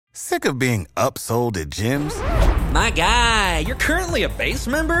Sick of being upsold at gyms? My guy, you're currently a base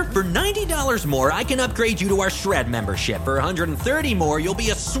member? For $90 more, I can upgrade you to our Shred membership. For $130 more, you'll be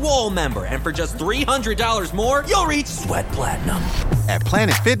a Swole member. And for just $300 more, you'll reach Sweat Platinum. At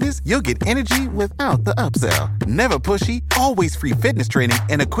Planet Fitness, you'll get energy without the upsell. Never pushy, always free fitness training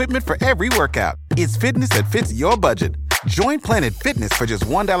and equipment for every workout. It's fitness that fits your budget. Join Planet Fitness for just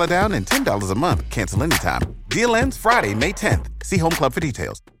 $1 down and $10 a month. Cancel anytime. Deal ends Friday, May 10th. See Home Club for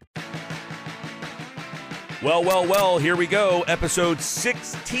details. Well, here we go. Episode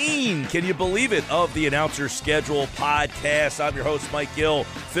 16, can you believe it, of the Announcer Schedule podcast. I'm your host, Mike Gill.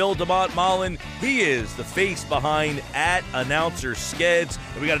 Phil DeMont-Mullen, he is the face behind at Announcer Skeds.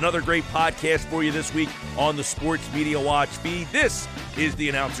 And we got another great podcast for you this week on the Sports Media Watch feed. This is the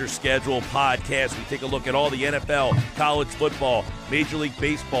Announcer Schedule podcast. We take a look at all the NFL, college football, Major League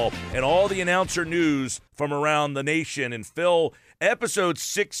Baseball, and all the announcer news from around the nation. And Phil, episode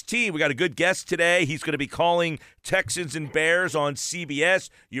 16, we got a good guest today. He's going to be calling Texans and Bears on CBS.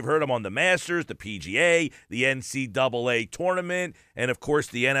 You've heard him on the Masters, the PGA, the NCAA tournament, and, of course,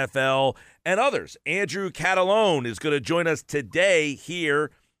 the NFL and others. Andrew Catalone is going to join us today here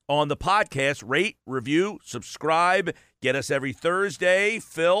on the podcast. Rate, review, subscribe, get us every Thursday.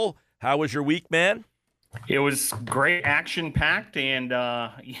 Phil, how was your week, man? It was great, action-packed, and,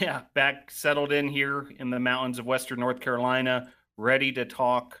 back settled in here in the mountains of Western North Carolina, ready to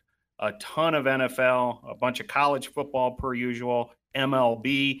talk a ton of NFL, a bunch of college football per usual,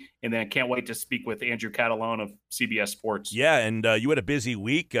 MLB, and then I can't wait to speak with Andrew Catalone of CBS Sports. Yeah, and you had a busy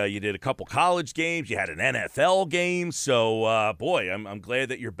week. You did a couple college games. You had an NFL game. So, I'm glad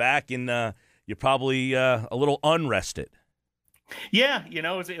that you're back, and you're probably a little unrested. Yeah, it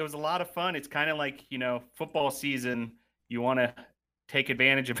was a lot of fun. It's kind of like, football season. You want to take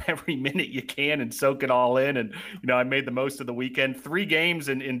advantage of every minute you can and soak it all in. And, I made the most of the weekend. 3 games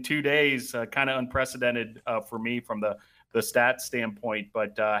in 2 days, kind of unprecedented for me from the stats standpoint,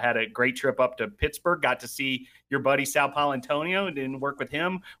 but had a great trip up to Pittsburgh. Got to see your buddy Sal Paolantonio and work with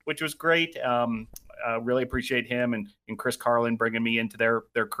him, which was great. Really appreciate him and Chris Carlin bringing me into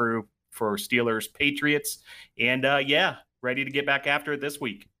their crew for Steelers Patriots. And ready to get back after it this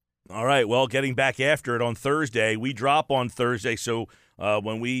week. All right. Well, getting back after it on Thursday. We drop on Thursday. So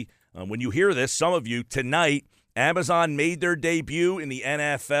when you hear this, some of you tonight, Amazon made their debut in the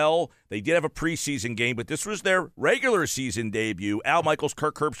NFL. They did have a preseason game, but this was their regular season debut. Al Michaels,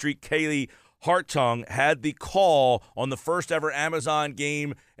 Kirk Herbstreit, Kaylee Hartung had the call on the first ever Amazon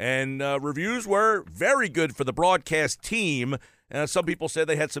game, and reviews were very good for the broadcast team. Some people said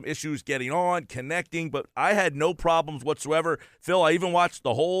they had some issues getting on, connecting, but I had no problems whatsoever. Phil, I even watched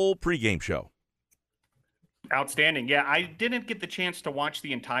the whole pregame show. Outstanding. Yeah, I didn't get the chance to watch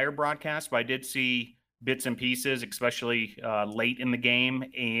the entire broadcast, but I did see bits and pieces, especially late in the game.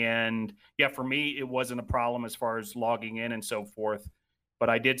 And, yeah, for me, it wasn't a problem as far as logging in and so forth. But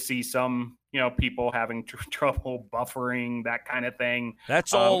I did see some, people having trouble buffering, that kind of thing.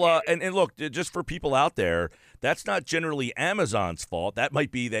 That's all. And look, just for people out there, that's not generally Amazon's fault. That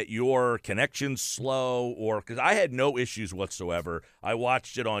might be that your connection's slow, or because I had no issues whatsoever. I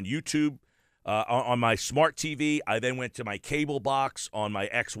watched it on YouTube on my smart TV. I then went to my cable box on my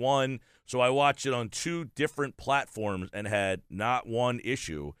X1. So I watched it on 2 different platforms and had not one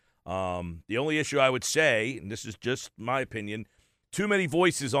issue. The only issue I would say, and this is just my opinion, too many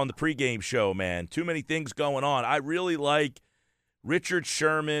voices on the pregame show, man. Too many things going on. I really like Richard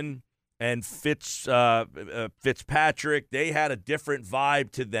Sherman and Fitzpatrick. They had a different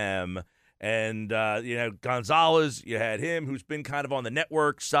vibe to them. And, Gonzalez, you had him, who's been kind of on the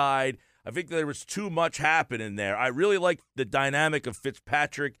network side. I think there was too much happening there. I really liked the dynamic of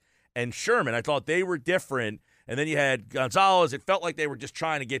Fitzpatrick and Sherman. I thought they were different. And then you had Gonzalez. It felt like they were just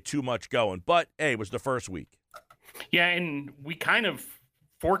trying to get too much going. But, hey, it was the first week. Yeah, and we kind of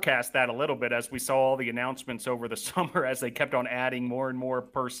forecast that a little bit as we saw all the announcements over the summer as they kept on adding more and more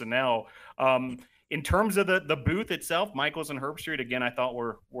personnel. In terms of the booth itself, Michaels and Herbstreit, again, I thought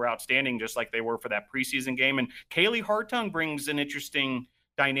were outstanding, just like they were for that preseason game. And Kaylee Hartung brings an interesting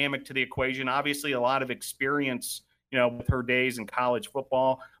dynamic to the equation. Obviously, a lot of experience, with her days in college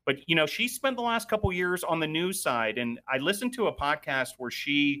football. But, she spent the last couple years on the news side. And I listened to a podcast where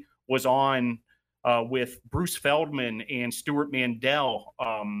she was on with Bruce Feldman and Stuart Mandel,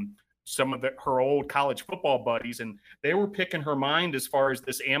 some of her old college football buddies, and they were picking her mind as far as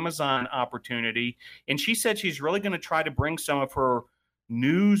this Amazon opportunity. And she said she's really going to try to bring some of her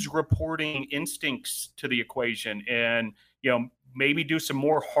news reporting instincts to the equation and, maybe do some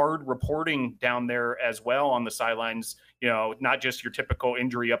more hard reporting down there as well on the sidelines, not just your typical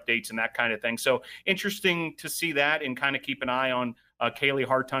injury updates and that kind of thing. So interesting to see that and kind of keep an eye on Kaylee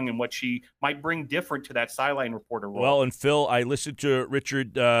Hartung and what she might bring different to that sideline reporter role. Well, and Phil, I listened to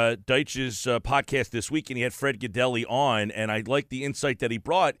Richard Deitch's podcast this week, and he had Fred Gaudelli on, and I liked the insight that he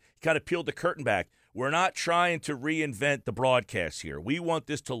brought. He kind of peeled the curtain back. We're not trying to reinvent the broadcast here. We want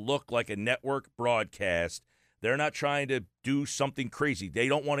this to look like a network broadcast. They're not trying to do something crazy. They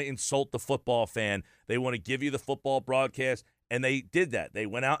don't want to insult the football fan. They want to give you the football broadcast, and they did that. They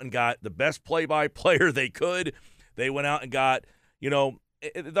went out and got the best play-by-player they could. They went out and got,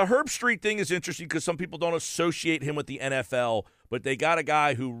 the Herb Street thing is interesting because some people don't associate him with the NFL, but they got a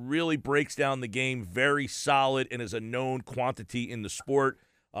guy who really breaks down the game very solid and is a known quantity in the sport.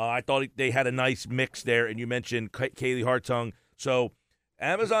 I thought they had a nice mix there, and you mentioned Kaylee Hartung. So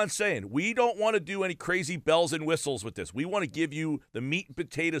Amazon's saying, we don't want to do any crazy bells and whistles with this. We want to give you the meat and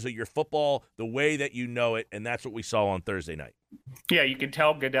potatoes of your football the way that you know it, and that's what we saw on Thursday night. Yeah, you can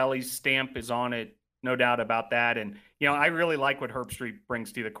tell Gaudelli's stamp is on it, no doubt about that. And, I really like what Herb Street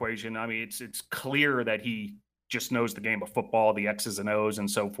brings to the equation. I mean, it's clear that he just knows the game of football, the X's and O's and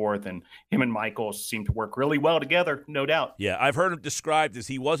so forth, and him and Michael seem to work really well together, no doubt. Yeah, I've heard him described as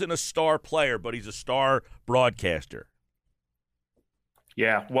he wasn't a star player, but he's a star broadcaster.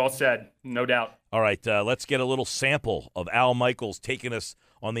 Yeah, well said. No doubt. All right, let's get a little sample of Al Michaels taking us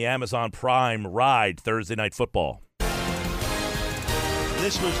on the Amazon Prime ride Thursday Night Football.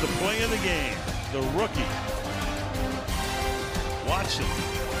 This was the play of the game. The rookie, Watson,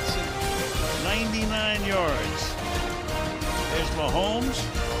 99 yards. There's Mahomes.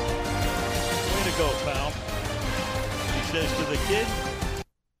 Way to go, pal. He says to the kid.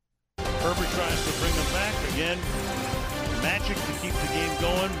 Herbert tries to bring him back. Again, magic to keep the game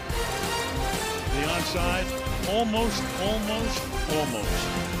going. The onside, almost.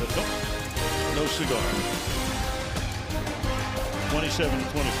 But nope, no cigar.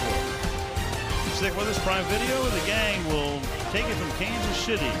 27-24. Stick with us, Prime Video. The gang will take it from Kansas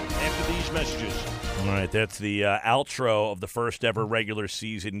City after these messages. All right, that's the outro of the first ever regular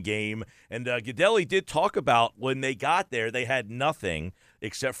season game. And Gaudelli did talk about when they got there, they had nothing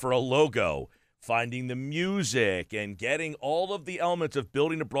except for a logo. Finding the music and getting all of the elements of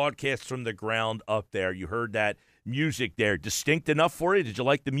building a broadcast from the ground up there. You heard that music there. Distinct enough for you? Did you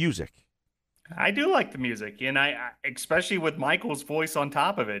like the music? I do like the music, and I especially with Michael's voice on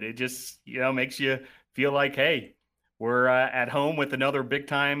top of it. It just, makes you feel like, hey, we're at home with another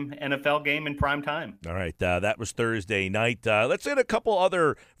big-time NFL game in prime time. All right, that was Thursday night. Let's get a couple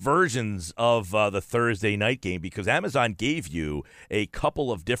other versions of the Thursday night game because Amazon gave you a couple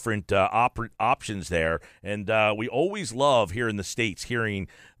of different options there, and we always love here in the States hearing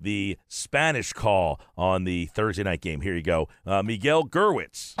the Spanish call on the Thursday night game. Here you go. Miguel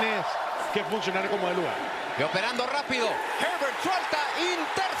Gurwitz. Que funcionara como el lugar. Y operando rápido, Herbert suelta,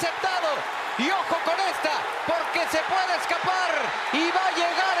 interceptado. Y ojo con esta, porque se puede escapar. Y va a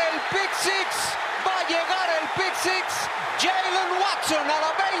llegar el pick six. Va a llegar el pick six. Jalen Watson a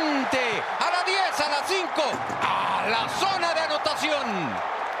la 20, a la 10, a la 5, a la zona de anotación.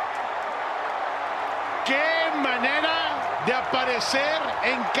 Qué manera de aparecer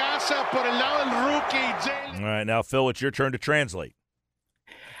en casa por el lado del rookie Jalen. All right, now, Phil, it's your turn to translate.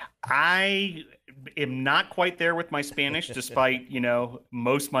 I am not quite there with my Spanish, despite,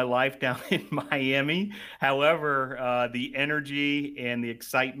 most of my life down in Miami. However, the energy and the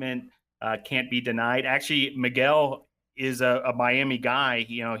excitement can't be denied. Actually, Miguel is a Miami guy.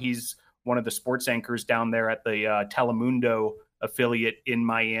 He's one of the sports anchors down there at the Telemundo affiliate in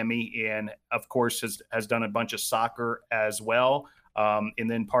Miami, and of course has done a bunch of soccer as well. And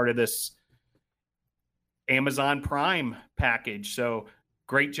then part of this Amazon Prime package. So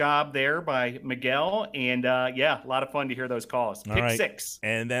great job there by Miguel, and a lot of fun to hear those calls. Pick six.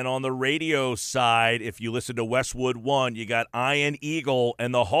 And then on the radio side, if you listen to Westwood One, you got Ian Eagle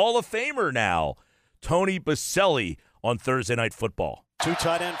and the Hall of Famer now, Tony Baselli on Thursday Night Football. Two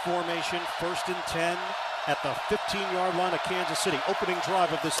tight end formation, 1st and 10 at the 15-yard line of Kansas City. Opening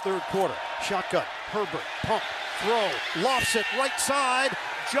drive of this third quarter. Shotgun, Herbert, pump, throw, lofts it right side,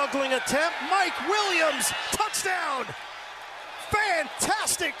 juggling attempt. Mike Williams, touchdown!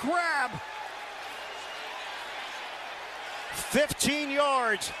 Fantastic grab. 15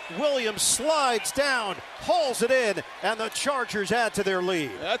 yards. Williams slides down, hauls it in, and the Chargers add to their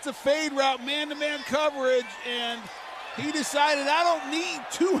lead. That's a fade route, man-to-man coverage, and he decided I don't need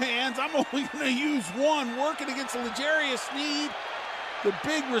two hands. I'm only going to use one, working against L'Jarius Sneed, the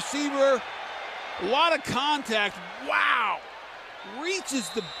big receiver. A lot of contact. Wow. Reaches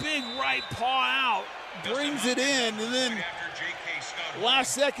the big right paw out, brings it in, and then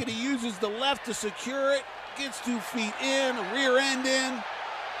last second he uses the left to secure it, gets 2 feet in, a rear end in.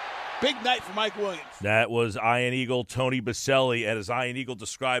 Big night for Mike Williams. That was Iron Eagle Tony Baselli, and as Iron Eagle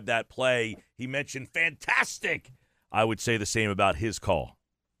described that play, he mentioned fantastic. I would say the same about his call.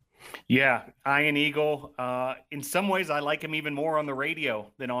 Yeah, Iron Eagle. In some ways, I like him even more on the radio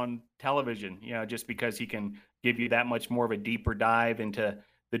than on television, just because he can give you that much more of a deeper dive into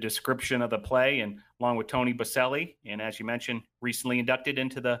the description of the play, and along with Tony Baselli, and as you mentioned, recently inducted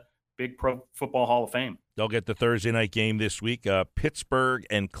into the Big Pro Football Hall of Fame. They'll get the Thursday night game this week, Pittsburgh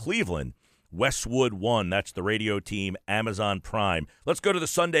and Cleveland. Westwood won. That's the radio team, Amazon Prime. Let's go to the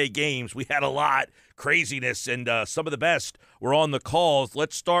Sunday games. We had a lot, craziness, and some of the best were on the calls.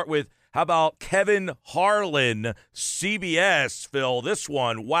 Let's start with, how about Kevin Harlan, CBS, Phil? This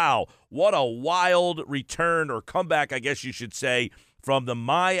one, wow, what a wild return or comeback, I guess you should say, from the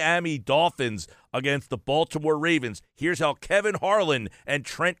Miami Dolphins against the Baltimore Ravens. Here's how Kevin Harlan and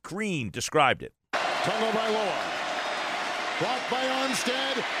Trent Green described it. Tungo by Loa. Blocked by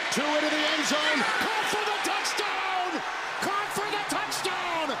Armstead. 2 into the end zone. Caught for the touchdown! Caught for the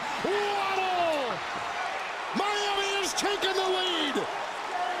touchdown! Waddle! Miami has taken the lead!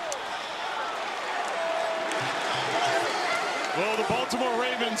 Well, the Baltimore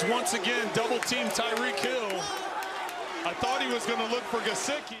Ravens once again double-team Tyreek Hill. I thought he was going to look for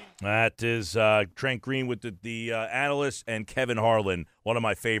Gesicki. That is Trent Green with the analyst, and Kevin Harlan, one of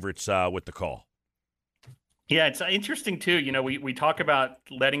my favorites with the call. Yeah, it's interesting, too. We talk about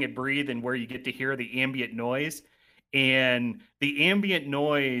letting it breathe and where you get to hear the ambient noise. And the ambient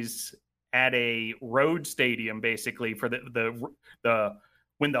noise at a road stadium, basically, for the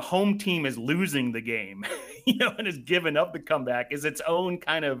when the home team is losing the game, and is giving up the comeback, is its own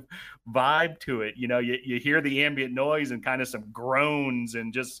kind of vibe to it. You hear the ambient noise and kind of some groans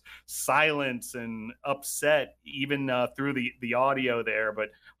and just silence and upset, even through the audio there. But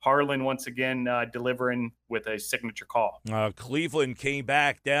Harlan, once again, delivering with a signature call. Cleveland came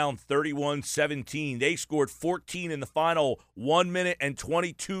back down 31-17. They scored 14 in the final 1 minute and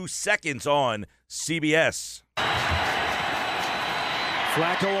 22 seconds on CBS.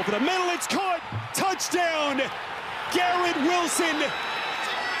 Flacco over the middle, it's caught! Touchdown! Garrett Wilson!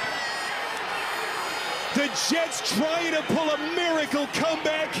 The Jets trying to pull a miracle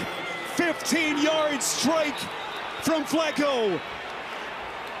comeback. 15-yard strike from Flacco.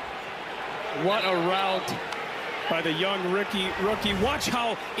 What a route by the young rookie. Watch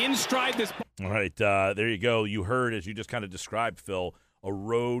how in stride this. All right, there you go. You heard, as you just kind of described, Phil, a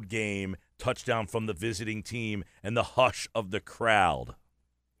road game, touchdown from the visiting team, and the hush of the crowd.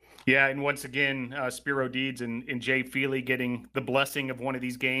 Yeah, and once again, Spiro Deeds and Jay Feely getting the blessing of one of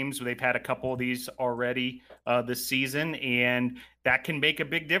these games. They've had a couple of these already this season, and that can make a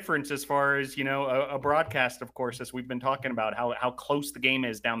big difference as far as, a broadcast, of course, as we've been talking about, how close the game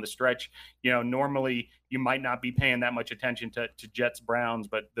is down the stretch. Normally you might not be paying that much attention to Jets-Browns,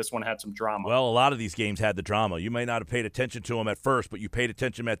 but this one had some drama. Well, a lot of these games had the drama. You may not have paid attention to them at first, but you paid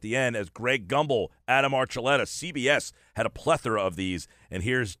attention at the end as Greg Gumbel, Adam Archuleta, CBS had a plethora of these, and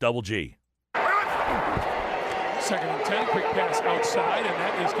here's Double G. 2nd and 10, quick pass outside, and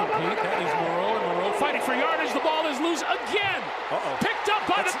that is complete. That is Moreau, and Moreau fighting for yardage. The ball is loose again. Picked up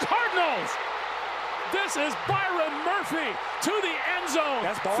by the Cardinals. This is Byron Murphy to the end zone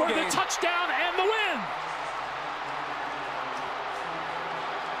for the touchdown and the win.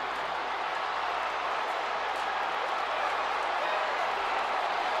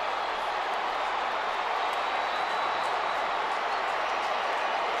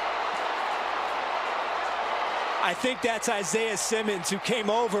 I think that's Isaiah Simmons who came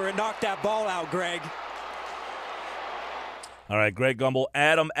over and knocked that ball out, Greg. All right, Greg Gumbel.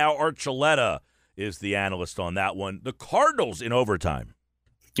 Adam Archuleta is the analyst on that one. The Cardinals in overtime.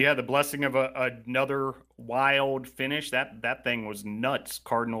 Yeah, the blessing of another wild finish. That thing was nuts.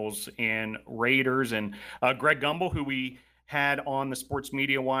 Cardinals and Raiders. And Greg Gumbel, who we had on the Sports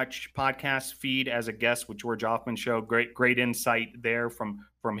Media Watch podcast feed as a guest with George Hoffman show. Great insight there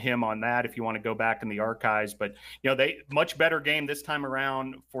from him on that, if you want to go back in the archives. But, they much better game this time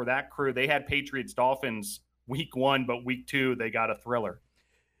around for that crew. They had Patriots-Dolphins week 1, but week 2, they got a thriller.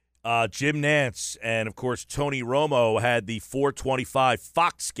 Jim Nantz and, of course, Tony Romo had the 4:25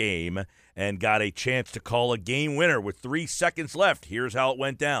 Fox game and got a chance to call a game winner with 3 seconds left. Here's how it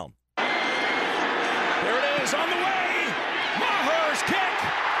went down. There it is on the way. Maher's kick.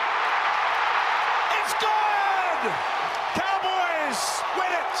 It's good. Cowboys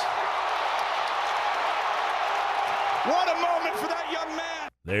win it. What a moment for that young man.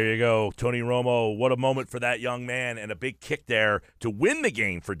 There you go, Tony Romo. What a moment for that young man, and a big kick there to win the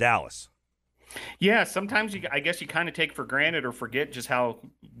game for Dallas. Yeah, sometimes I guess you kind of take for granted or forget just how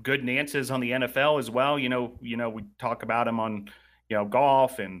good Nantz is on the NFL as well. We talk about him on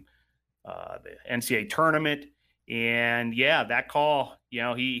golf and the NCAA tournament. And yeah, that call,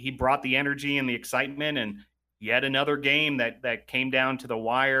 he brought the energy and the excitement, and yet another game that came down to the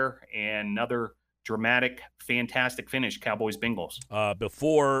wire, and another dramatic, fantastic finish, Cowboys-Bengals.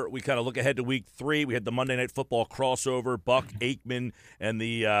 Before we kind of look ahead to week 3, we had the Monday Night Football crossover, Buck Aikman and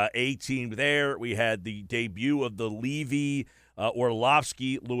the A-team there. We had the debut of the Levy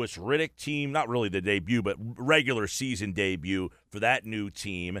Orlovsky Louis Riddick team. Not really the debut, but regular season debut for that new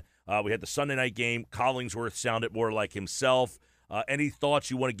team. We had the Sunday night game. Collingsworth sounded more like himself. Any thoughts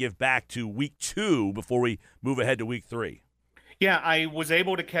you want to give back to week 2 before we move ahead to week 3? Yeah, I was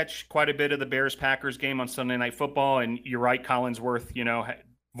able to catch quite a bit of the Bears-Packers game on Sunday Night Football, and you're right, Collinsworth,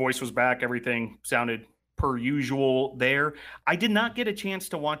 voice was back. Everything sounded per usual there. I did not get a chance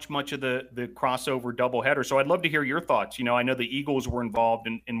to watch much of the crossover doubleheader, so I'd love to hear your thoughts. I know the Eagles were involved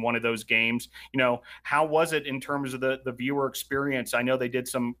in one of those games. How was it in terms of the viewer experience? I know they did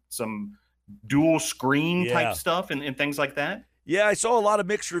some dual screen type stuff and things like that. Yeah, I saw a lot of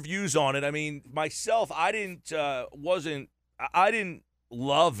mixed reviews on it. I mean, myself, I didn't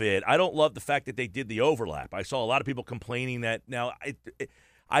love it. I don't love the fact that they did the overlap. I saw a lot of people complaining that. Now,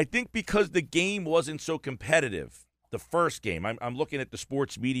 I think because the game wasn't so competitive, the first game. I'm looking at the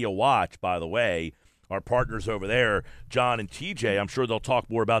Sports Media Watch, by the way, our partners over there, John and TJ. I'm sure they'll talk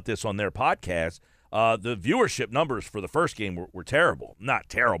more about this on their podcast. The viewership numbers for the first game were terrible. Not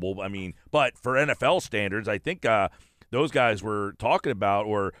terrible, but for NFL standards, I think those guys were talking about,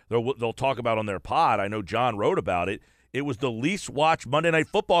 or they'll talk about on their pod. I know John wrote about it. It was the least watched Monday Night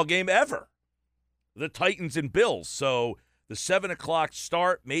Football game ever, the Titans and Bills. So the 7 o'clock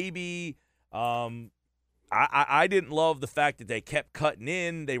start, maybe. I didn't love the fact that they kept cutting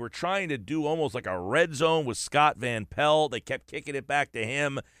in. They were trying to do almost like a red zone with Scott Van Pelt. They kept kicking it back to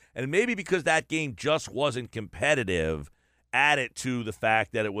him. And maybe because that game just wasn't competitive, added to the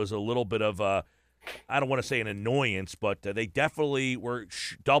fact that it was a little bit of a, I don't want to say an annoyance, but they definitely were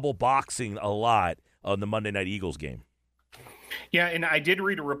double boxing a lot on the Monday Night Eagles game. Yeah, and I did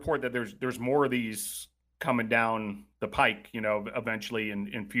read a report that there's more of these coming down the pike, eventually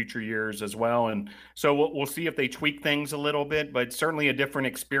in future years as well. And so we'll see if they tweak things a little bit, but certainly a different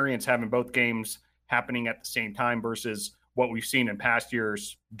experience having both games happening at the same time versus what we've seen in past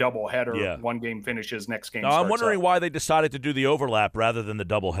years, doubleheader, one game finishes, next game starts. I'm wondering why they decided to do the overlap rather than the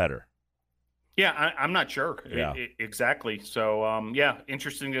doubleheader. Yeah, I'm not sure exactly. So,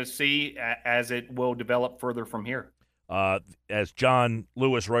 interesting to see as it will develop further from here. As John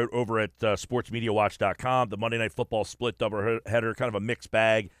Lewis wrote over at sportsmediawatch.com, the Monday Night Football split doubleheader, kind of a mixed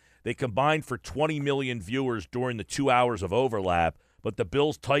bag. They combined for 20 million viewers during the 2 hours of overlap, but the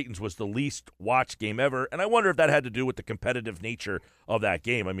Bills-Titans was the least watched game ever, and I wonder if that had to do with the competitive nature of that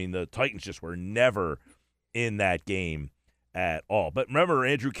game. I mean, the Titans just were never in that game at all. But remember,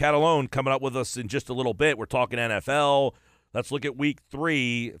 Andrew Catalone coming up with us in just a little bit. We're talking NFL. Let's look at week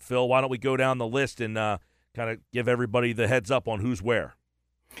 3. Phil, why don't we go down the list and kind of give everybody the heads up on who's where?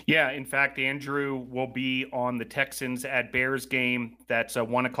 Yeah, in fact, Andrew will be on the Texans at Bears game. That's a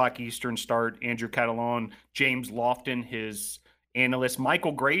 1 o'clock Eastern start. Andrew Catalone, James Lofton, his analyst,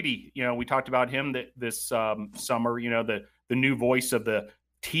 Michael Grady. We talked about him this summer, the new voice of the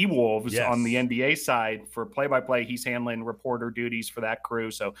T-Wolves on the NBA side for play-by-play. He's handling reporter duties for that crew.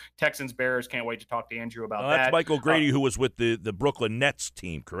 So Texans, Bears, can't wait to talk to Andrew about that. That's Michael Grady, who was with the Brooklyn Nets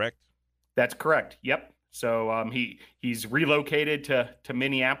team, correct? That's correct. Yep. So he's relocated to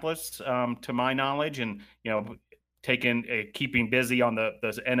Minneapolis, to my knowledge, and keeping busy on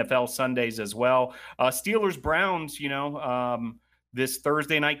the NFL Sundays as well. Steelers Browns, this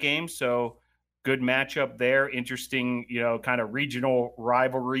Thursday night game. So good matchup there. Interesting, kind of regional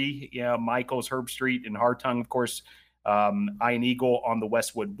rivalry. Michaels, Herb Street, and Hartung, of course. Iron Eagle on the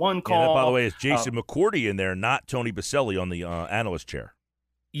Westwood One call. Yeah, that, by the way, is Jason McCourty in there, not Tony Baselli on the analyst chair.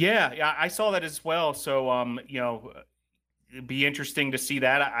 Yeah, I saw that as well. So, it'd be interesting to see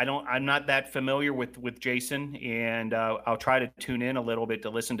that. I'm not that familiar with Jason, and I'll try to tune in a little bit to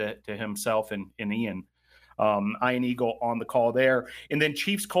listen to himself and Ian. Iron Eagle on the call there. And then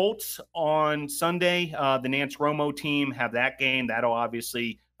Chiefs Colts on Sunday. The Nance Romo team have that game. That'll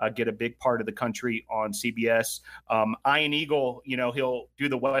obviously get a big part of the country on CBS. Iron Eagle, he'll do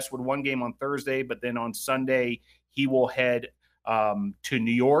the Westwood One game on Thursday, but then on Sunday he will head to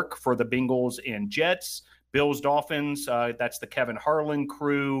New York for the Bengals and Jets. Bills Dolphins, that's the Kevin Harlan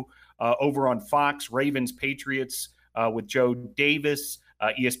crew. Over on Fox, Ravens Patriots with Joe Davis,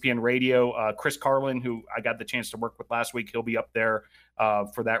 ESPN Radio. Chris Carlin, who I got the chance to work with last week, he'll be up there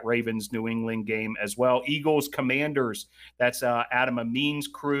for that Ravens New England game as well. Eagles Commanders, that's Adam Amin's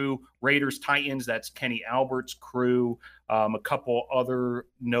crew. Raiders Titans, that's Kenny Albert's crew. A couple other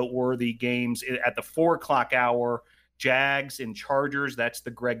noteworthy games at the 4 o'clock hour. Jags and Chargers, that's the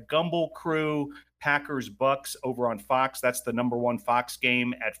Greg Gumbel crew. Packers Bucks over on Fox, that's the number 1 Fox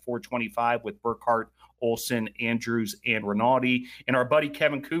game at 4:25 with Burkhart, Olsen, Andrews, and Rinaldi. And our buddy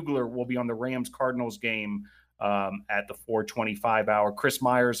Kevin Kugler will be on the Rams Cardinals game at the 4:25 hour. Chris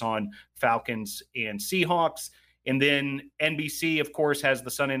Myers on Falcons and Seahawks. And then NBC, of course, has the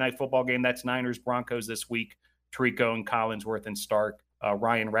Sunday night football game. That's Niners Broncos this week. Tirico and Collinsworth and Stark.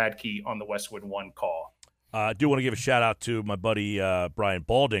 Ryan Radke on the Westwood One call. I do want to give a shout-out to my buddy Brian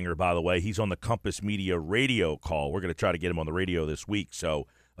Baldinger, by the way. He's on the Compass Media radio call. We're going to try to get him on the radio this week, so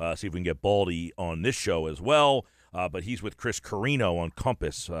see if we can get Baldy on this show as well. But he's with Chris Carino on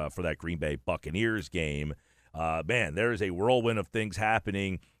Compass for that Green Bay Buccaneers game. Man, there is a whirlwind of things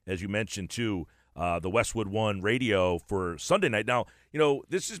happening, as you mentioned, too. The Westwood One radio for Sunday night. Now,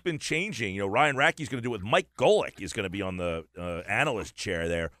 this has been changing. Ryan Radke's going to do it with Mike Golick is going to be on the analyst chair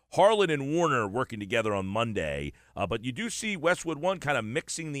there. Harlan and Warner working together on Monday. But you do see Westwood One kind of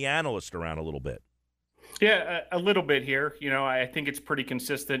mixing the analyst around a little bit. Yeah, a little bit here. I think it's pretty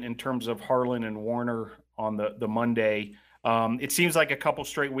consistent in terms of Harlan and Warner on the Monday. It seems like a couple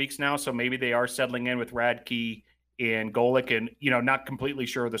straight weeks now, so maybe they are settling in with Radke and Golick, and not completely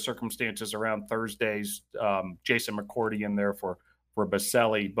sure of the circumstances around Thursday's Jason McCourty in there for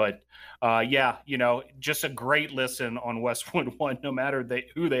Baselli, but just a great listen on Westwood One. No matter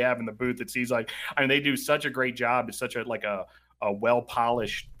who they have in the booth, it seems like they do such a great job. It's such a well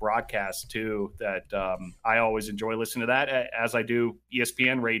polished broadcast too that I always enjoy listening to that, as I do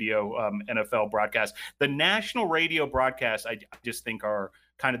ESPN radio NFL broadcast. The national radio broadcasts I just think are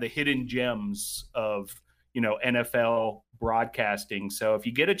kind of the hidden gems of NFL broadcasting. So if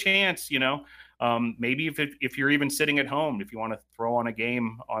you get a chance, maybe if you're even sitting at home, if you want to throw on a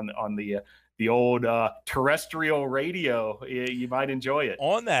game on the old terrestrial radio, you might enjoy it.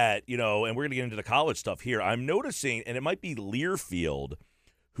 On that, and we're going to get into the college stuff here, I'm noticing, and it might be Learfield,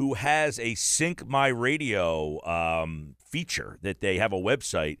 who has a Sync My Radio feature, that they have a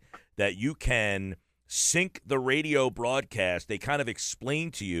website that you can sync the radio broadcast. They kind of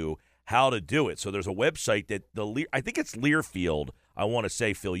explain to you how to do it. So there's a website that I think it's Learfield. I want to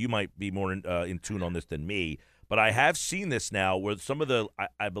say, Phil, you might be more in tune on this than me, but I have seen this now where some of the,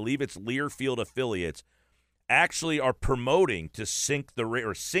 I believe it's Learfield affiliates, actually are promoting to sync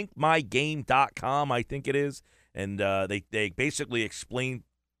or syncmygame.com, I think it is, and they basically explain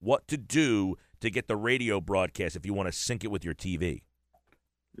what to do to get the radio broadcast if you want to sync it with your TV.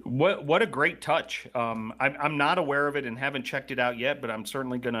 What a great touch. I'm not aware of it and haven't checked it out yet, but I'm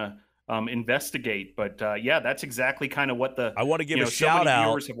certainly going to investigate. But that's exactly kind of what I want to give a shout out.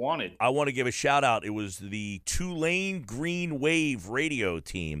 Viewers have wanted. I want to give a shout out. It was the Tulane Green Wave radio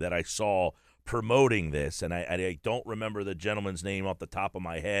team that I saw promoting this, and I don't remember the gentleman's name off the top of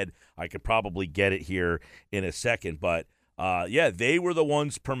my head. I could probably get it here in a second, but they were the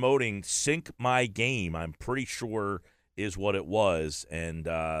ones promoting Sync My Game. I'm pretty sure is what it was, and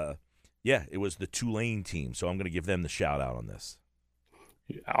it was the Tulane team. So I'm going to give them the shout out on this.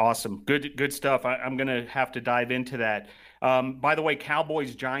 Awesome. Good stuff. I'm going to have to dive into that. By the way,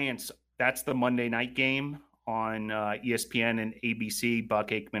 Cowboys-Giants, that's the Monday night game on ESPN and ABC, Buck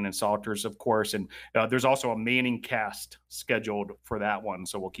Aikman and Salters, of course. And there's also a Manning cast scheduled for that one,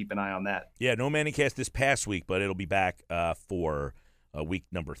 so we'll keep an eye on that. Yeah, no Manning cast this past week, but it'll be back for week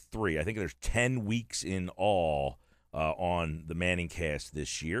number 3. I think there's 10 weeks in all on the Manning cast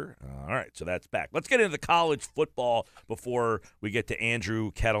this year. All right, so that's back. Let's get into the college football before we get to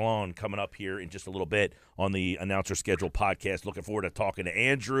Andrew Catalon coming up here in just a little bit on the Announcer Schedule podcast. Looking forward to talking to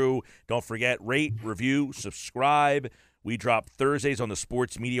Andrew. Don't forget, rate, review, subscribe. We drop Thursdays on the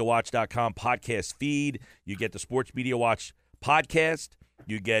SportsMediaWatch.com podcast feed. You get the Sports Media Watch podcast.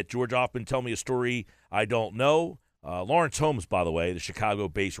 You get George Hoffman Tell Me a Story I Don't Know. Lawrence Holmes, by the way, the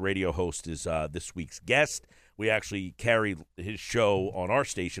Chicago-based radio host, is this week's guest. We actually carry his show on our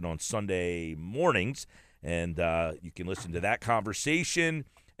station on Sunday mornings, and you can listen to that conversation.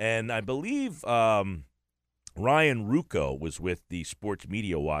 And I believe Ryan Rucco was with the Sports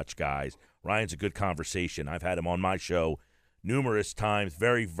Media Watch guys. Ryan's a good conversation. I've had him on my show numerous times.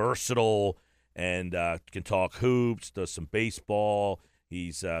 Very versatile and can talk hoops, does some baseball.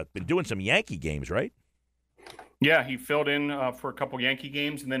 He's been doing some Yankee games, right? Yeah, he filled in for a couple Yankee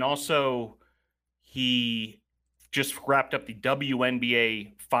games, and then also he just wrapped up the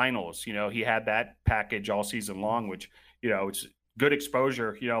WNBA finals. He had that package all season long, which, it's good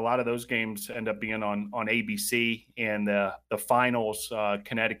exposure. A lot of those games end up being on ABC, and the finals,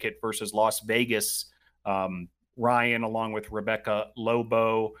 Connecticut versus Las Vegas. Ryan, along with Rebecca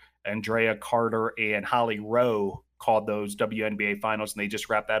Lobo, Andrea Carter, and Holly Rowe, called those WNBA finals, and they just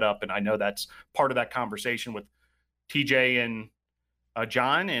wrapped that up. And I know that's part of that conversation with TJ and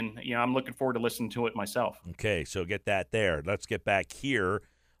John, and I'm looking forward to listening to it myself. Okay, so get that there. Let's get back here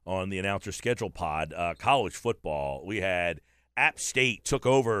on the Announcer Schedule pod. College football, we had App State took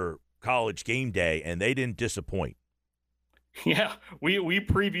over College Game Day, and they didn't disappoint. Yeah, we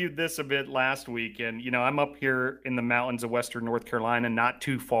previewed this a bit last week, and I'm up here in the mountains of Western North Carolina, not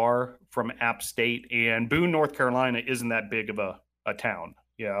too far from App State, and Boone, North Carolina isn't that big of a town,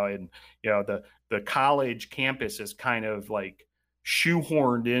 and the college campus is kind of like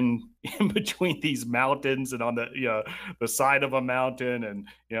shoehorned in between these mountains and on the side of a mountain, and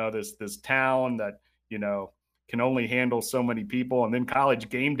this town that can only handle so many people, and then College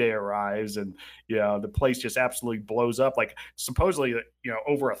Game Day arrives, and the place just absolutely blows up. Like, supposedly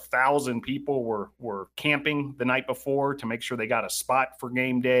over 1,000 people were camping the night before to make sure they got a spot for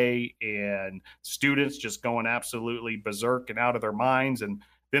game day, and students just going absolutely berserk and out of their minds. And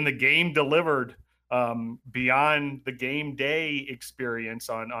then the game delivered beyond the game day experience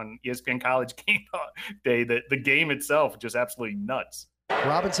on ESPN College Game Day. The game itself just absolutely nuts.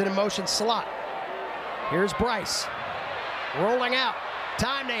 Robinson in motion slot. Here's Bryce, rolling out,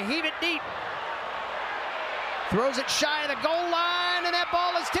 time to heave it deep. Throws it shy of the goal line, and that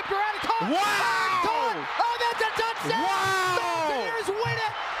ball is tipped around and caught. Wow! Oh, that's a touchdown! Wow! Mountaineers win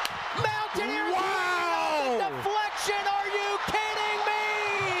it! Mountaineers win it! Deflection, are you kidding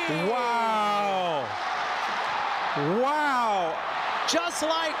me? Wow! Wow! Just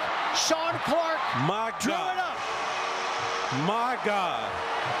like Sean Clark. My God. Drew it up. My God.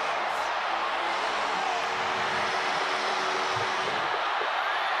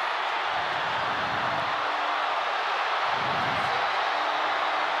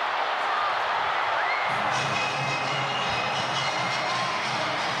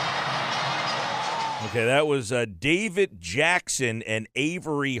 Okay, that was David Jackson and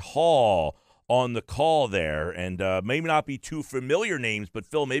Avery Hall on the call there, and maybe not be too familiar names, but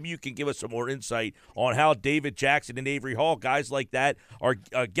Phil, maybe you can give us some more insight on how David Jackson and Avery Hall, guys like that, are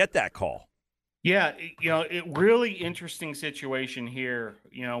get that call. Yeah, it really interesting situation here.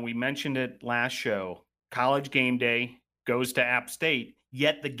 We mentioned it last show. College Game Day goes to App State,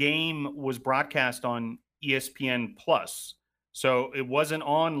 yet the game was broadcast on ESPN Plus. So it wasn't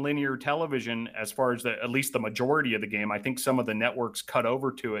on linear television as far as at least the majority of the game. I think some of the networks cut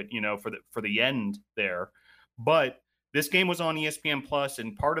over to it, for the end there. But this game was on ESPN Plus,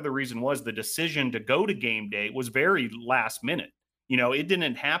 and part of the reason was the decision to go to game day was very last minute. It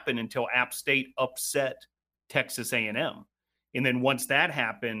didn't happen until App State upset Texas A&M. And then once that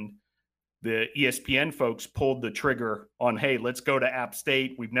happened, the ESPN folks pulled the trigger on, hey, let's go to App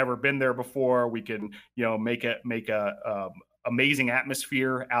State. We've never been there before. We can, make a amazing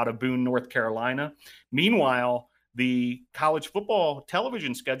atmosphere out of Boone, North Carolina. Meanwhile, the college football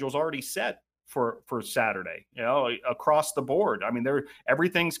television schedule is already set for Saturday, across the board. I mean,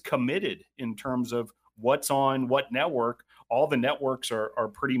 everything's committed in terms of what's on what network. All the networks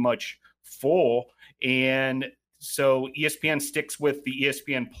are pretty much full. And so ESPN sticks with the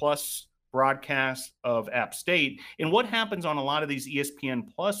ESPN Plus broadcast of App State. And what happens on a lot of these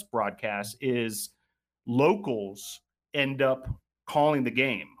ESPN Plus broadcasts is locals end up calling the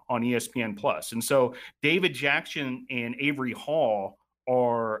game on ESPN Plus. And so David Jackson and Avery Hall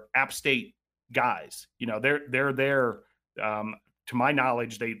are App State guys. They're there. To my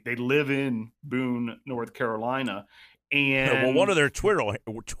knowledge, they live in Boone, North Carolina. And one of their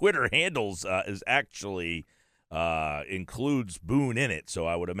Twitter handles is actually includes Boone in it. So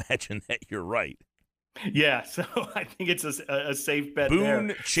I would imagine that you're right. Yeah, so I think it's a safe bet Boone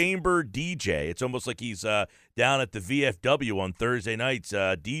there. Chamber DJ. It's almost like he's down at the VFW on Thursday nights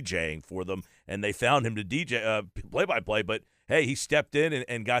DJing for them, and they found him to DJ play-by-play. But, hey, he stepped in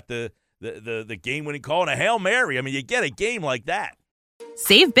and got the game-winning call and a Hail Mary. I mean, you get a game like that.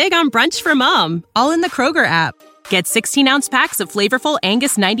 Save big on brunch for mom, all in the Kroger app. Get 16-ounce packs of flavorful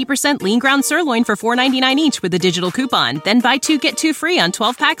Angus 90% lean ground sirloin for $4.99 each with a digital coupon. Then buy 2, get 2 free on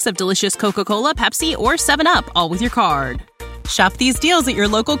 12 packs of delicious Coca-Cola, Pepsi, or 7-Up, all with your card. Shop these deals at your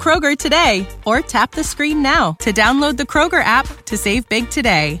local Kroger today, or tap the screen now to download the Kroger app to save big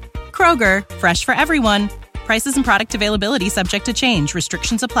today. Kroger, fresh for everyone. Prices and product availability subject to change.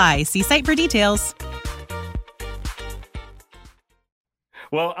 Restrictions apply. See site for details.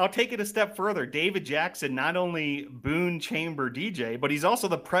 Well, I'll take it a step further. David Jackson, not only Boone Chamber DJ, but he's also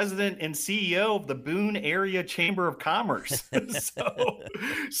the president and CEO of the Boone Area Chamber of Commerce.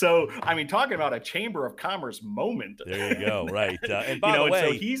 so I mean, talking about a Chamber of Commerce moment. There you go. Right. And by the way,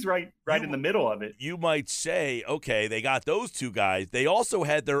 so he's right in the middle of it. You might say, okay, they got those two guys. They also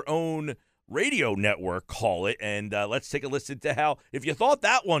had their own radio network, call it, and let's take a listen to how, if you thought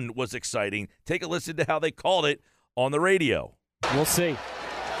that one was exciting, take a listen to how they called it on the radio. We'll see.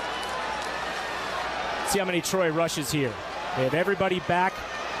 See how many Troy rushes here. They have everybody back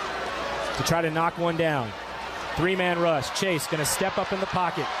to try to knock one down. 3-man rush. Chase going to step up in the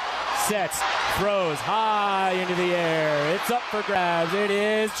pocket. Sets, throws high into the air. It's up for grabs. It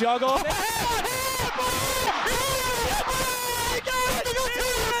is juggled.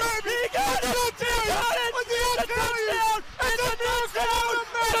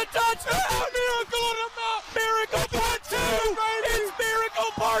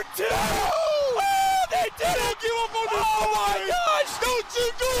 Part 2! Oh, they did it! Give up on this! Oh my gosh! Don't you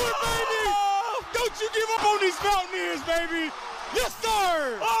do it, baby! Don't you give up on these Mountaineers, baby! Yes,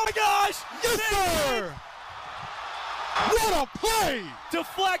 sir! Oh my gosh! Yes, sir! What a play!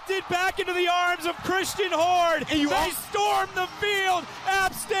 Deflected back into the arms of Christian Horde. They storm the field.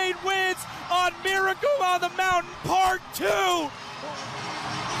 App State wins on Miracle on the Mountain Part 2.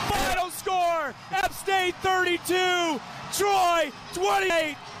 Final score, App State 32. Troy,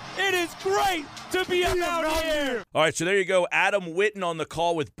 28. It is great to be a Mountaineer. All right, so there you go. Adam Witten on the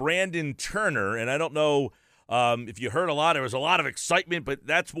call with Brandon Turner. And I don't know if you heard a lot. There was a lot of excitement, but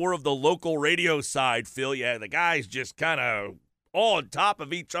that's more of the local radio side, Phil. Yeah, the guys just kind of all on top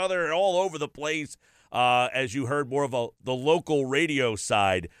of each other and all over the place, as you heard more of the local radio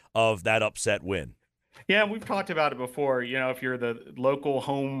side of that upset win. Yeah, we've talked about it before. You know, if you're the local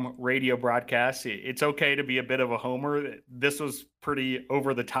home radio broadcast, it's okay to be a bit of a homer. This was pretty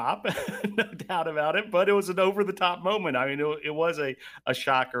over the top, no doubt about it, but it was an over the top moment. I mean, it was a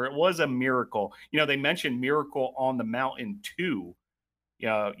shocker. It was a miracle. You know, they mentioned Miracle on the Mountain 2. You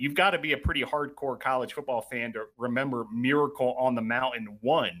know, you've got to be a pretty hardcore college football fan to remember Miracle on the Mountain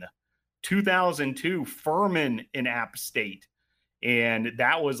 1, 2002, Furman in App State. And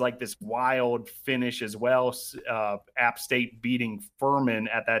that was like this wild finish as well. App State beating Furman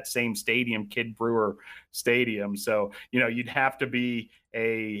at that same stadium, Kid Brewer Stadium. So, you know, you'd have to be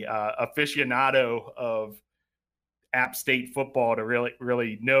a aficionado of App State football to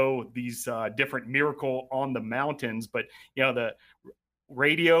really know these different Miracle on the Mountains. But, you know,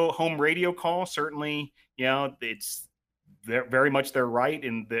 the home radio call, certainly, you know, they're very much their right.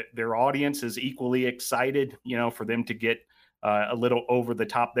 And their audience is equally excited, you know, for them to get a little over the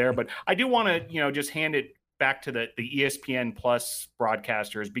top there. But I do want to, you know, just hand it back to the ESPN Plus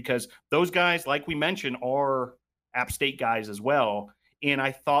broadcasters, because those guys, like we mentioned, are App State guys as well. And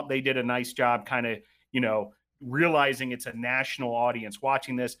I thought they did a nice job kind of, you know, realizing it's a national audience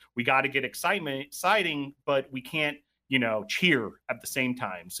watching this. We got to get exciting, but we can't, you know, cheer at the same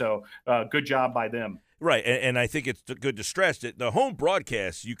time. So good job by them. Right, and I think it's good to stress that the home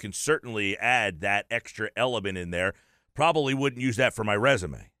broadcast, you can certainly add that extra element in there. Probably wouldn't use that for my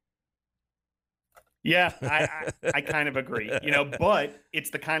resume. Yeah, I kind of agree. You know, but it's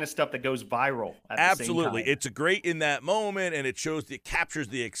the kind of stuff that goes viral at the same time. It's great in that moment, and it captures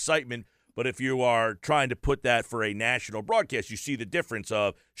the excitement. But if you are trying to put that for a national broadcast, you see the difference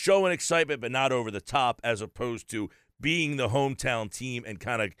of showing excitement but not over the top, as opposed to being the hometown team and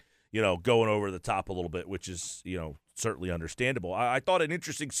kind of, you know, going over the top a little bit, which is, you know, certainly understandable. I thought an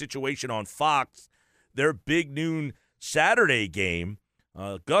interesting situation on Fox, their big noon Saturday game,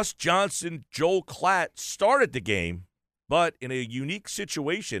 Gus Johnson, Joel Klatt started the game, but in a unique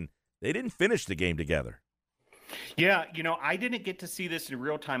situation, they didn't finish the game together. Yeah, you know, I didn't get to see this in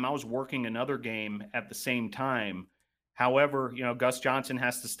real time. I was working another game at the same time. However, you know, Gus Johnson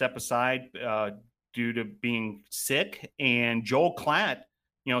has to step aside due to being sick, and Joel Klatt,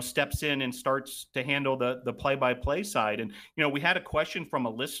 you know, steps in and starts to handle the play-by-play side. And, you know, we had a question from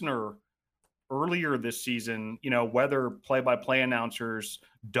a listener earlier this season, you know, whether play-by-play announcers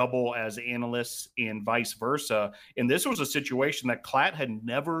double as analysts and vice versa. And this was a situation that Klatt had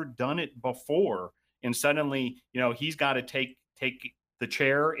never done it before. And suddenly, you know, he's got to take the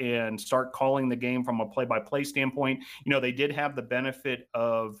chair and start calling the game from a play-by-play standpoint. You know, they did have the benefit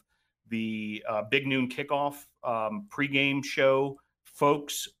of the Big Noon Kickoff pregame show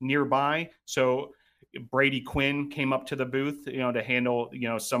folks nearby. So Brady Quinn came up to the booth, you know, to handle, you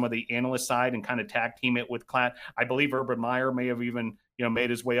know, some of the analyst side and kind of tag team it with Klatt. I believe Urban Meyer may have even, you know, made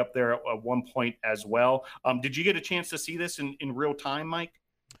his way up there at one point as well. Did you get a chance to see this in real time, Mike?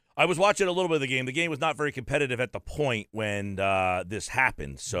 I was watching a little bit of the game. The game was not very competitive at the point when this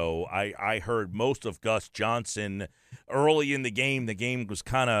happened. So I heard most of Gus Johnson early in the game. The game was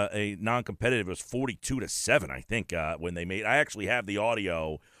kind of a non-competitive. It was 42-7, I think, when they made. I actually have the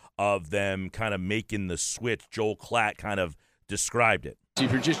audio of them kind of making the switch. Joel Klatt kind of described it.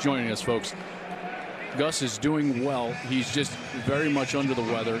 If you're just joining us, folks, Gus is doing well. He's just very much under the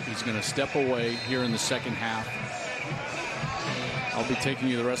weather. He's going to step away here in the second half. I'll be taking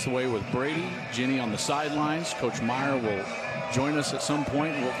you the rest of the way with Brady, Ginny on the sidelines. Coach Meyer will join us at some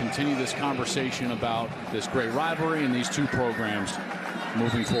point. We'll continue this conversation about this great rivalry and these two programs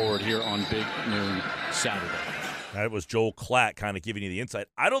moving forward here on Big Noon Saturday. That was Joel Klatt kind of giving you the insight.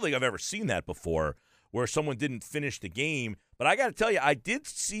 I don't think I've ever seen that before, where someone didn't finish the game. But I got to tell you, I did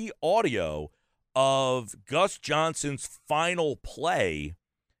see audio of Gus Johnson's final play,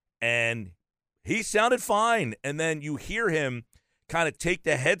 and he sounded fine. And then you hear him kind of take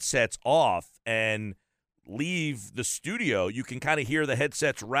the headsets off and leave the studio. You can kind of hear the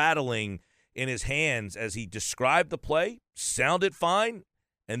headsets rattling in his hands as he described the play, sounded fine,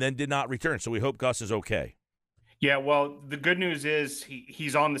 and then did not return. So we hope Gus is okay. Yeah, well, the good news is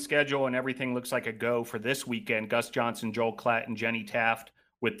he's on the schedule and everything looks like a go for this weekend. Gus Johnson, Joel Klatt, and Jenny Taft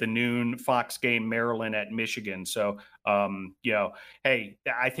with the noon Fox game, Maryland at Michigan. So, hey,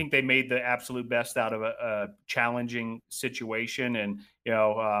 I think they made the absolute best out of a challenging situation. And,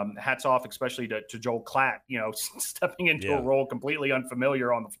 hats off, especially to Joel Klatt, stepping into a role completely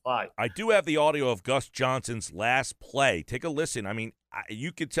unfamiliar on the fly. I do have the audio of Gus Johnson's last play. Take a listen. I mean,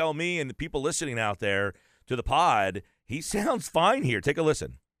 you could tell me and the people listening out there to the pod, he sounds fine here. Take a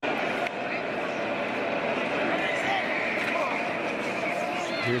listen.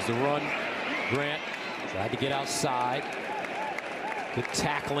 Here's the run. Grant tried to get outside. Good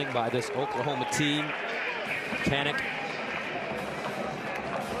tackling by this Oklahoma team. Kanik.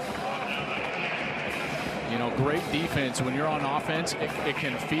 Great defense. When you're on offense, it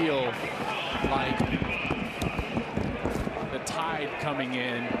can feel like the tide coming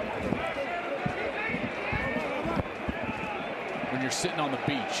in when you're sitting on the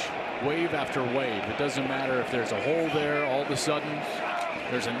beach, wave after wave. It doesn't matter if there's a hole there, all of a sudden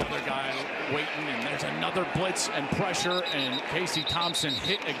there's another guy waiting, and there's another blitz and pressure, and Casey Thompson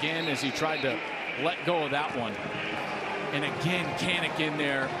hit again as he tried to let go of that one. And again, Kanik in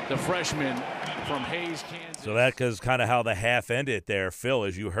there, the freshman from Hayes, Kansas. So that is kind of how the half ended there, Phil,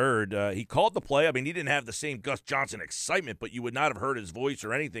 as you heard. He called the play. I mean, he didn't have the same Gus Johnson excitement, but you would not have heard his voice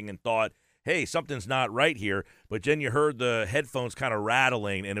or anything and thought, hey, something's not right here. But then you heard the headphones kind of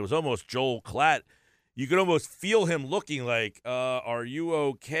rattling, and it was almost Joel Klatt. You could almost feel him looking like, are you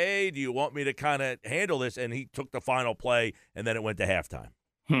okay? Do you want me to kind of handle this? And he took the final play, and then it went to halftime.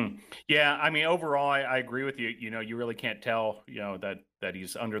 Yeah, I mean, overall, I agree with you. You really can't tell, that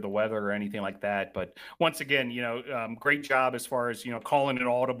he's under the weather or anything like that. But once again, great job as far as, calling an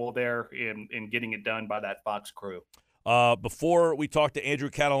audible there and getting it done by that Fox crew. Before we talk to Andrew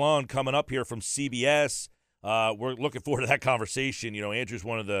Catalon coming up here from CBS, we're looking forward to that conversation. Andrew's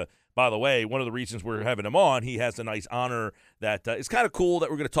by the way, one of the reasons we're having him on, he has a nice honor that it's kind of cool that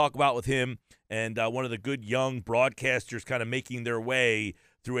we're going to talk about with him, and one of the good young broadcasters kind of making their way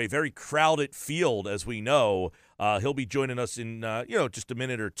through a very crowded field, as we know. He'll be joining us in, just a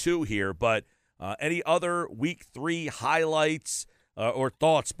minute or two here. But any other Week 3 highlights or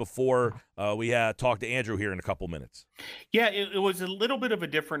thoughts before we talk to Andrew here in a couple minutes? Yeah, it was a little bit of a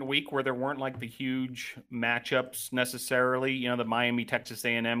different week where there weren't like the huge matchups necessarily. The Miami Texas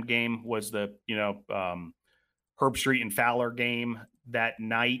A&M game was the Herb Street and Fowler game that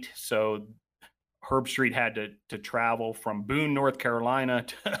night, so Herb Street had to travel from Boone, North Carolina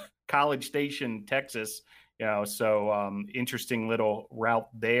to College Station, Texas. So interesting little route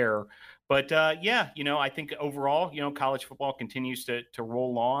there. But I think overall, college football continues to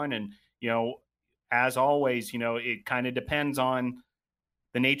roll on, and as always, it kind of depends on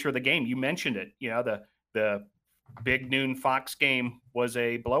the nature of the game. You mentioned it. The big noon Fox game was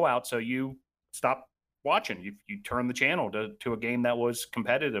a blowout, so you stopped watching. You turn the channel to a game that was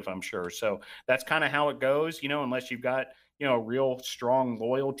competitive, I'm sure. So that's kind of how it goes, unless you've got, a real strong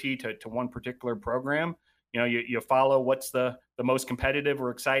loyalty to one particular program. You follow what's the most competitive or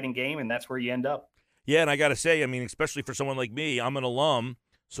exciting game, and that's where you end up. Yeah, and I got to say, I mean, especially for someone like me, I'm an alum,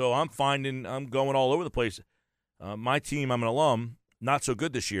 so I'm going all over the place. My team, I'm an alum, not so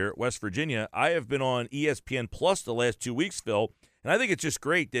good this year, West Virginia. I have been on ESPN Plus the last 2 weeks, Phil, and I think it's just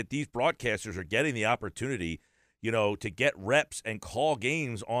great that these broadcasters are getting the opportunity, to get reps and call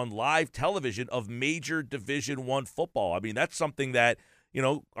games on live television of major Division I football. I mean, that's something that,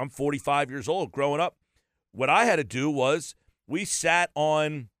 I'm 45 years old. Growing up, what I had to do was we sat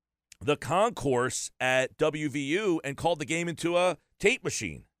on the concourse at WVU and called the game into a tape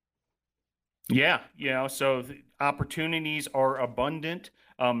machine. Yeah, so the opportunities are abundant,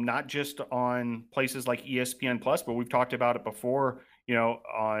 not just on places like ESPN Plus, but we've talked about it before,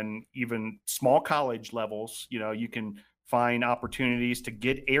 on even small college levels. You can find opportunities to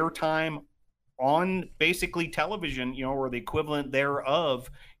get airtime on basically television, or the equivalent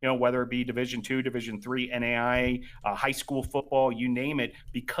thereof, whether it be Division II, Division III, NAIA, high school football, you name it.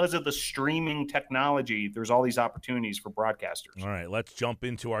 Because of the streaming technology, there's all these opportunities for broadcasters. All right, let's jump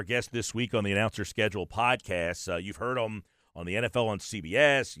into our guest this week on the Announcer Schedule podcast. You've heard him on the NFL on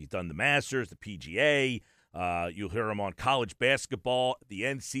CBS. He's done the Masters, the PGA. You'll hear him on college basketball, the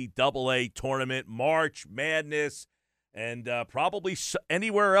NCAA tournament, March Madness, and probably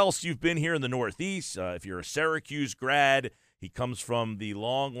anywhere else you've been here in the Northeast. If you're a Syracuse grad, he comes from the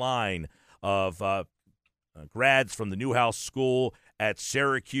long line of grads from the Newhouse School at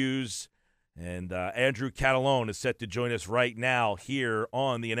Syracuse. And Andrew Catalone is set to join us right now here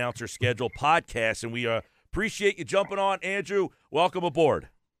on the Announcer Schedule podcast. And we appreciate you jumping on. Andrew, welcome aboard.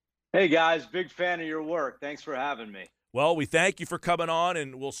 Hey, guys. Big fan of your work. Thanks for having me. Well, we thank you for coming on,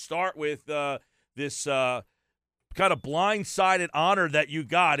 and we'll start with this kind of blindsided honor that you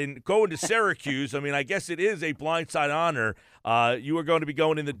got in going to Syracuse. I mean, I guess it is a blindside honor. You are going to be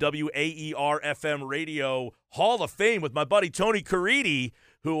going in the WAER-FM Radio Hall of Fame with my buddy Tony Caridi,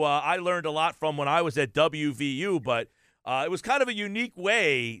 who I learned a lot from when I was at WVU, but it was kind of a unique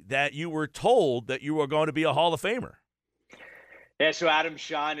way that you were told that you were going to be a Hall of Famer. Yeah, so Adam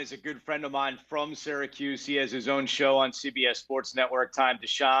Shine is a good friend of mine from Syracuse. He has his own show on CBS Sports Network, Time to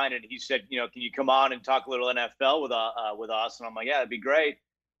Shine, and he said, can you come on and talk a little NFL with us? And I'm like, yeah, that'd be great.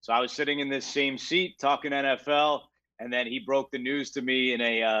 So I was sitting in this same seat talking NFL, and then he broke the news to me in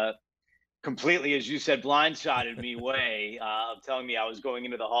a completely, as you said, blindsided me way of telling me I was going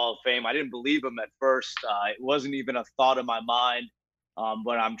into the Hall of Fame. I didn't believe him at first. It wasn't even a thought in my mind.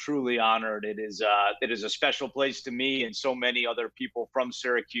 But I'm truly honored. It is a special place to me and so many other people from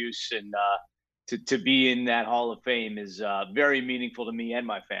Syracuse, and to be in that Hall of Fame is very meaningful to me and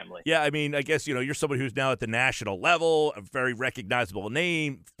my family. Yeah, I mean, I guess, you're somebody who's now at the national level, a very recognizable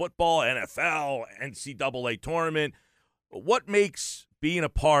name, football, NFL, NCAA tournament. What makes being a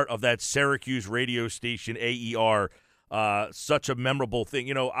part of that Syracuse radio station, AER, such a memorable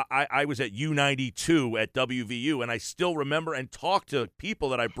thing? I was at U92 at WVU, and I still remember and talk to people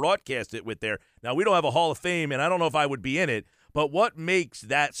that I broadcast it with there. Now, we don't have a Hall of Fame, and I don't know if I would be in it, but what makes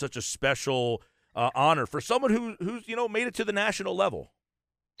that such a special honor for someone who's made it to the national level?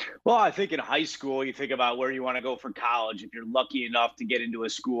 Well, I think in high school, you think about where you want to go for college. If you're lucky enough to get into a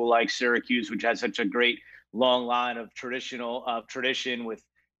school like Syracuse, which has such a great long line of tradition with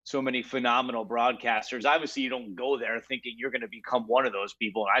so many phenomenal broadcasters. Obviously, you don't go there thinking you're going to become one of those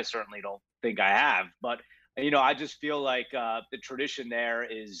people, and I certainly don't think I have. But, I just feel like the tradition there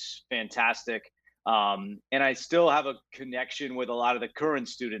is fantastic. And I still have a connection with a lot of the current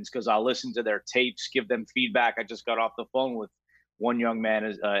students because I'll listen to their tapes, give them feedback. I just got off the phone with one young man,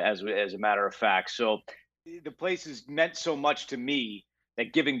 as a matter of fact. So the place has meant so much to me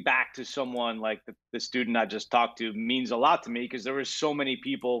that giving back to someone like the student I just talked to means a lot to me, because there were so many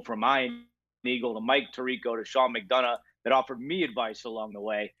people from Ian Eagle to Mike Tirico to Sean McDonough that offered me advice along the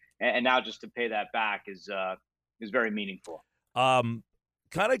way. And now just to pay that back is very meaningful. Kind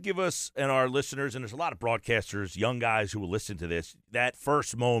of give us and our listeners, and there's a lot of broadcasters, young guys who will listen to this, that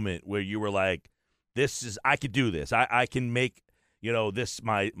first moment where you were like, I could do this. I can make, this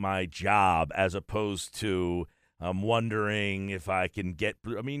my job, as opposed to I'm wondering if I can get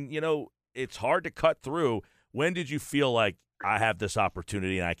 – I mean, it's hard to cut through. When did you feel like I have this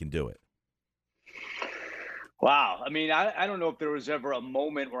opportunity and I can do it? Wow. I mean, I don't know if there was ever a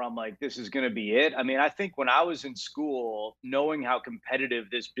moment where I'm like, this is going to be it. I mean, I think when I was in school, knowing how competitive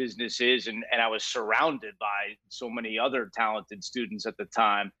this business is, and I was surrounded by so many other talented students at the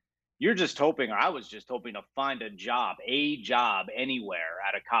time, I was just hoping to find a job anywhere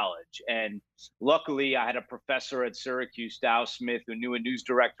out of college. And luckily, I had a professor at Syracuse, Dow Smith, who knew a news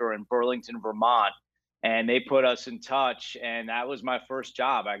director in Burlington, Vermont, and they put us in touch. And that was my first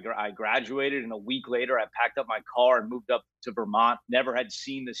job. I graduated, and a week later, I packed up my car and moved up to Vermont. Never had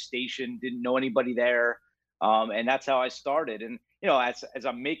seen the station, didn't know anybody there. And that's how I started. And, as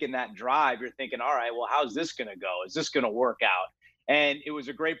I'm making that drive, you're thinking, all right, well, how's this going to go? Is this going to work out? And it was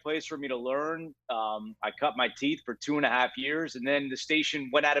a great place for me to learn. I cut my teeth for 2.5 years, and then the station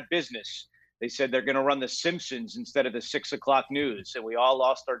went out of business. They said they're going to run The Simpsons instead of the 6 o'clock news, and we all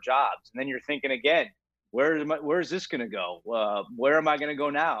lost our jobs. And then you're thinking again, where's this going to go? Where am I going to go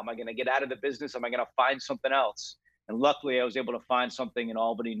now? Am I going to get out of the business? Am I going to find something else? And luckily I was able to find something in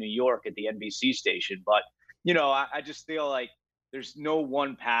Albany, New York at the NBC station. But, I just feel like there's no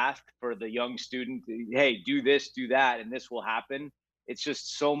one path for the young student. Hey, do this, do that, and this will happen. It's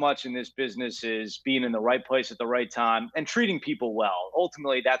just so much in this business is being in the right place at the right time and treating people well.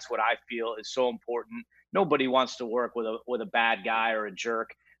 Ultimately, that's what I feel is so important. Nobody wants to work with a bad guy or a jerk.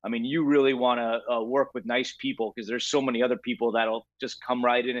 I mean, you really want to work with nice people because there's so many other people that'll just come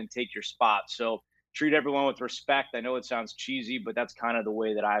right in and take your spot. So treat everyone with respect. I know it sounds cheesy, but that's kind of the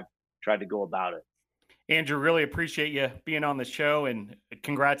way that I've tried to go about it. Andrew, really appreciate you being on the show, and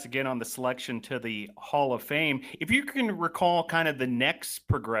congrats again on the selection to the Hall of Fame. If you can recall kind of the next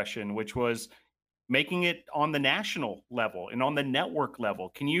progression, which was making it on the national level and on the network level,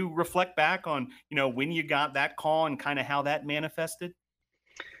 can you reflect back on, when you got that call and kind of how that manifested?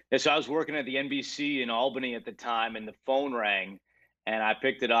 Yeah, so I was working at the NBC in Albany at the time, and the phone rang, and I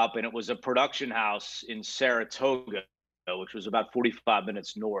picked it up, and it was a production house in Saratoga, which was about 45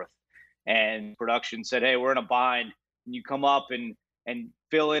 minutes north. And production said, "Hey, we're in a bind. Can you come up and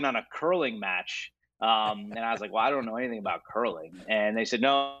fill in on a curling match?" And I was like, "Well, I don't know anything about curling." And they said,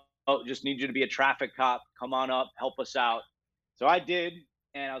 "No, just need you to be a traffic cop. Come on up, help us out." So I did,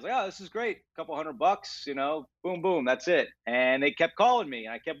 and I was like, "Oh, this is great. A couple $100, boom, boom, that's it." And they kept calling me,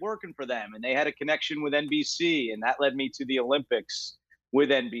 and I kept working for them. And they had a connection with NBC, and that led me to the Olympics with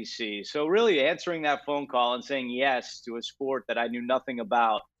NBC. So really answering that phone call and saying yes to a sport that I knew nothing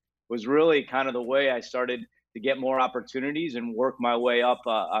about was really kind of the way I started to get more opportunities and work my way up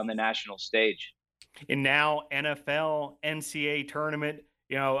on the national stage. And now NFL, NCAA tournament,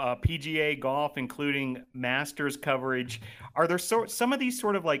 PGA golf, including Masters coverage. Are there some of these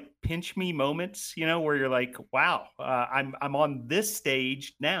sort of like pinch me moments, where you're like, wow, I'm on this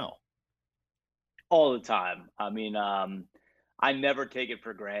stage now? All the time. I mean, I never take it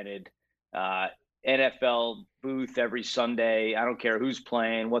for granted. NFL booth every Sunday. I don't care who's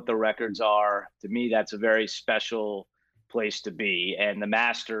playing, what the records are. To me, that's a very special place to be. And the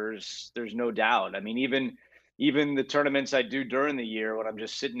Masters, there's no doubt. I mean, even the tournaments I do during the year when I'm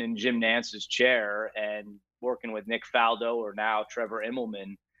just sitting in Jim Nance's chair and working with Nick Faldo or now Trevor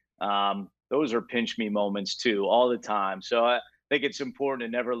Immelman, those are pinch me moments too, all the time. So I think it's important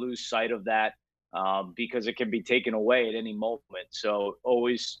to never lose sight of that because it can be taken away at any moment. So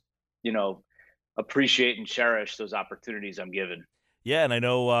always, appreciate and cherish those opportunities I'm given. Yeah, and I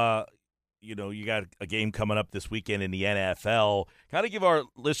know, you got a game coming up this weekend in the NFL. Kind of give our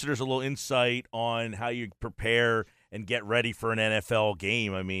listeners a little insight on how you prepare and get ready for an NFL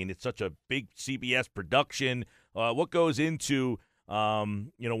game. I mean, it's such a big CBS production. What goes into,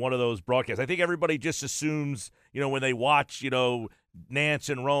 one of those broadcasts? I think everybody just assumes, when they watch, Nance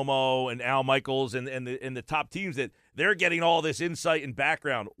and Romo and Al Michaels and the top teams that they're getting all this insight and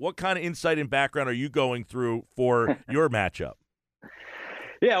background. What kind of insight and background are you going through for your matchup?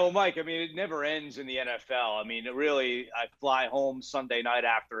 Yeah, well, Mike, I mean, it never ends in the NFL. I mean, I fly home Sunday night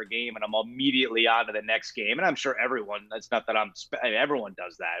after a game and I'm immediately on to the next game. And I'm sure everyone does that.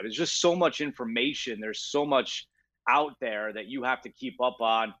 It was just so much information. There's so much out there that you have to keep up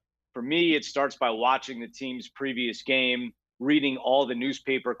on. For me, it starts by watching the team's previous game, reading all the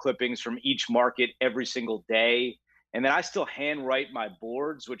newspaper clippings from each market every single day. And then I still handwrite my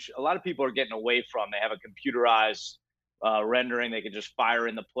boards, which a lot of people are getting away from. They have a computerized rendering. They can just fire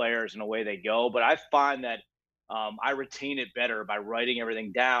in the players and away they go. But I find that I retain it better by writing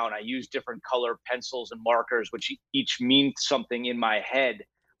everything down. I use different color pencils and markers, which each mean something in my head.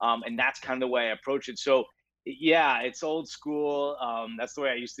 And that's kind of the way I approach it. So, yeah, it's old school. That's the way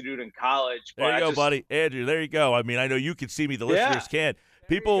I used to do it in college. There you go, buddy. Andrew, there you go. I mean, I know you can see me. The listeners can't.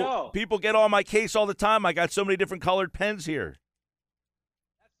 People get on my case all the time. I got so many different colored pens here.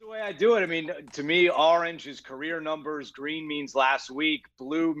 That's the way I do it. I mean, to me, orange is career numbers. Green means last week.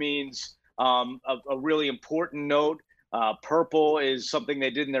 Blue means a really important note. Purple is something they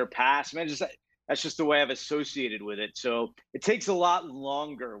did in their past. I mean, that's just the way I've associated with it. So it takes a lot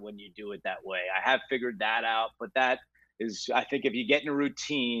longer when you do it that way. I have figured that out, but that is, I think if you get in a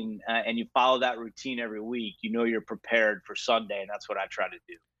routine and you follow that routine every week, you're prepared for Sunday, and that's what I try to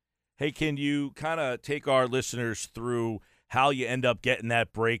do. Hey, can you kind of take our listeners through how you end up getting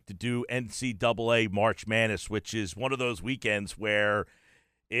that break to do NCAA March Madness, which is one of those weekends where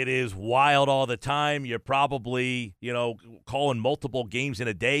it is wild all the time. You're probably, calling multiple games in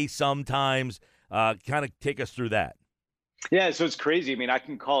a day sometimes. Kind of take us through that. Yeah, so it's crazy. I mean, I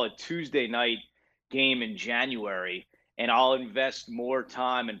can call a Tuesday night game in January, and I'll invest more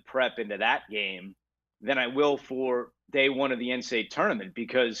time and prep into that game than I will for day one of the NCAA tournament,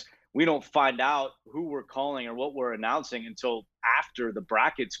 because we don't find out who we're calling or what we're announcing until after the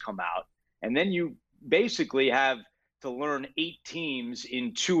brackets come out. And then you basically have to learn 8 teams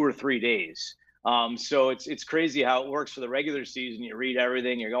in 2 or 3 days. So it's crazy how it works for the regular season. You read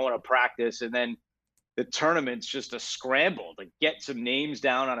everything, you're going to practice, and then the tournament's just a scramble to get some names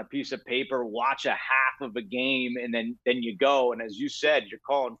down on a piece of paper, watch a half of a game, and then you go. And as you said, you're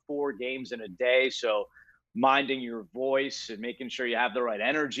calling 4 games in a day. So minding your voice and making sure you have the right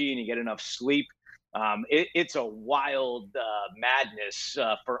energy and you get enough sleep. It's a wild madness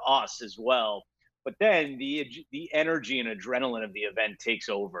for us as well. But then the energy and adrenaline of the event takes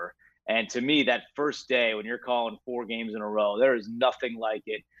over. And to me, that first day when you're calling 4 games in a row, there is nothing like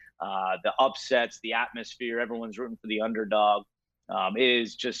it. The upsets, the atmosphere, everyone's rooting for the underdog.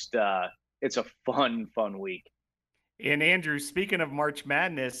 Is just it's a fun week. And Andrew, speaking of March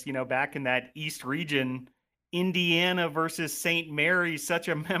Madness, back in that East region, Indiana versus St. Mary's, such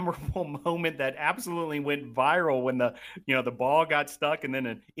a memorable moment that absolutely went viral when the ball got stuck and then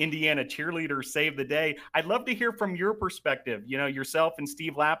an Indiana cheerleader saved the day. I'd love to hear from your perspective, yourself and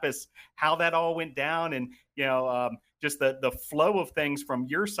Steve Lappas, how that all went down and, just the flow of things from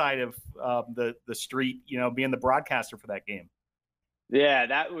your side of the street, being the broadcaster for that game. Yeah,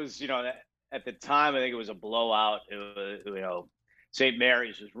 that was, at the time, I think it was a blowout. It was, St.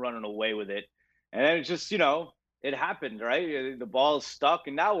 Mary's was running away with it. And then it just, it happened, right? The ball is stuck,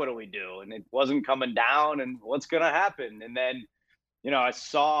 and now what do we do? And it wasn't coming down, and what's going to happen? And then, I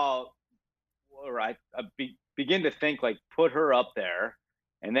saw, or I begin to think, like, put her up there.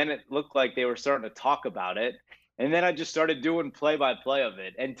 And then it looked like they were starting to talk about it. And then I just started doing play-by-play of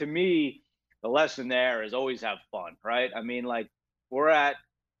it. And to me, the lesson there is always have fun, right? I mean, like, we're at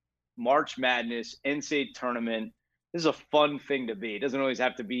March Madness, NCAA tournament. This is a fun thing to be. It doesn't always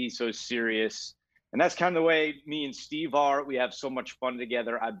have to be so serious. And that's kind of the way me and Steve are. We have so much fun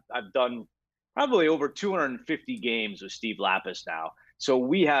together. I've done probably over 250 games with Steve Lappas now. So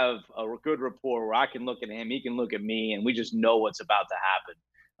we have a good rapport where I can look at him, he can look at me, and we just know what's about to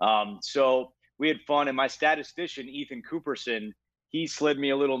happen. So we had fun. And my statistician, Ethan Cooperson, he slid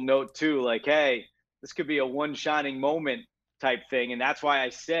me a little note too, like, hey, this could be a one shining moment type thing. And that's why I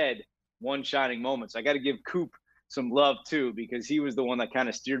said one shining moment. So I got to give Coop some love too, because he was the one that kind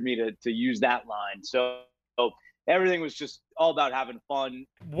of steered me to use that line. So everything was just all about having fun.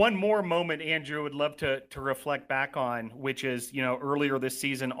 One more moment, Andrew, would love to reflect back on, which is, earlier this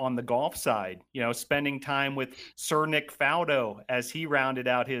season on the golf side, spending time with Sir Nick Faldo as he rounded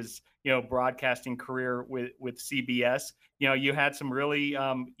out his, broadcasting career with CBS. You had some really,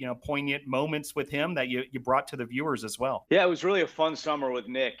 poignant moments with him that you brought to the viewers as well. Yeah, it was really a fun summer with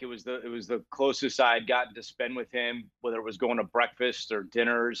Nick. It was the closest I had gotten to spend with him, whether it was going to breakfast or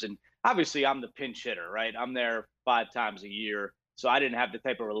dinners. And obviously I'm the pinch hitter, right? I'm there 5 times a year. So I didn't have the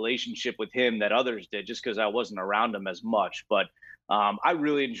type of relationship with him that others did just because I wasn't around him as much. But I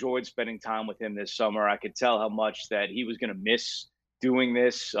really enjoyed spending time with him this summer. I could tell how much that he was going to miss doing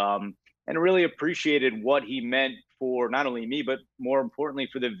this, and really appreciated what he meant for not only me, but more importantly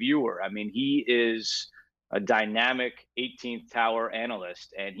for the viewer. I mean, he is a dynamic 18th Tower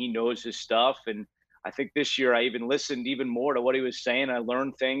analyst, and he knows his stuff. And I think this year I even listened even more to what he was saying. I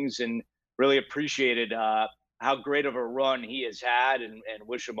learned things and really appreciated how great of a run he has had, and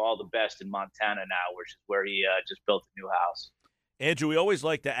wish him all the best in Montana now, which is where he just built a new house. Andrew, we always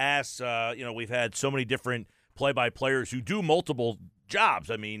like to ask, we've had so many different play-by-players who do multiple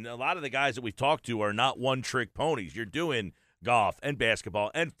jobs. I mean, a lot of the guys that we've talked to are not one-trick ponies. You're doing golf and basketball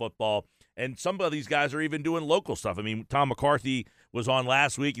and football, and some of these guys are even doing local stuff. I mean, Tom McCarthy was on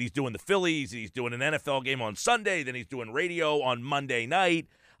last week, and he's doing the Phillies, he's doing an NFL game on Sunday, then he's doing radio on Monday night.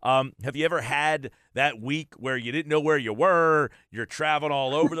 Have you ever had that week where you didn't know where you were, you're traveling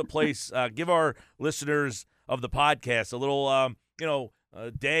all over the place? Give our listeners of the podcast a little, a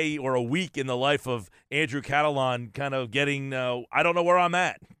day or a week in the life of Andrew Catalon, kind of getting, I don't know where I'm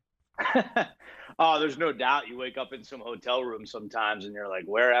at. Oh, there's no doubt. You wake up in some hotel room sometimes and you're like,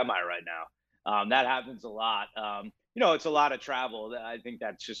 where am I right now? That happens a lot. It's a lot of travel. I think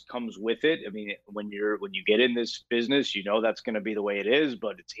that just comes with it. I mean, when you get in this business, that's going to be the way it is,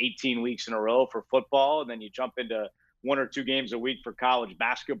 but it's 18 weeks in a row for football. And then you jump into 1 or 2 games a week for college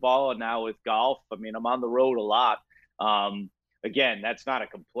basketball. And now with golf, I mean, I'm on the road a lot. Again, that's not a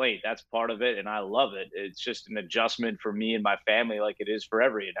complaint. That's part of it, and I love it. It's just an adjustment for me and my family like it is for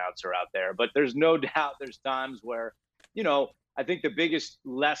every announcer out there. But there's no doubt there's times where, I think the biggest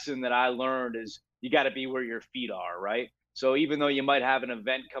lesson that I learned is you got to be where your feet are, right? So even though you might have an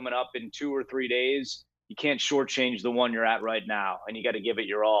event coming up in 2 or 3 days, you can't shortchange the one you're at right now, and you got to give it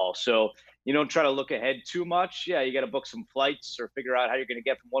your all. So you don't try to look ahead too much. Yeah, you got to book some flights or figure out how you're going to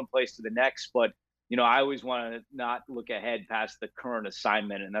get from one place to the next, but I always want to not look ahead past the current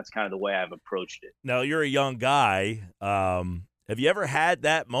assignment, and that's kind of the way I've approached it. Now, you're a young guy. Have you ever had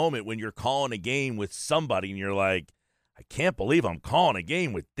that moment when you're calling a game with somebody and you're like, I can't believe I'm calling a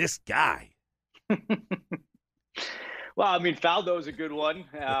game with this guy? Well, I mean, Faldo's a good one,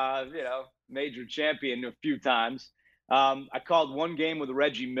 major champion a few times. I called one game with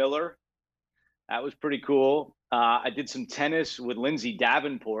Reggie Miller. That was pretty cool. I did some tennis with Lindsay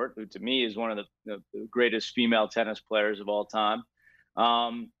Davenport, who to me is one of the greatest female tennis players of all time.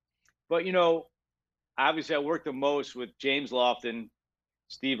 But, obviously I worked the most with James Lofton,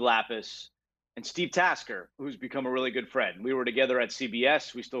 Steve Lapis, and Steve Tasker, who's become a really good friend. We were together at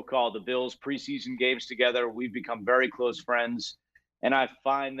CBS. We still call the Bills preseason games together. We've become very close friends. And I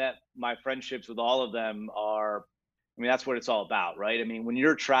find that my friendships with all of them that's what it's all about, right? I mean, when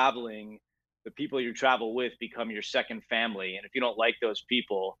you're traveling, the people you travel with become your second family. And if you don't like those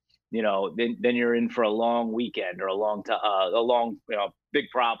people, then you're in for a long weekend or a long big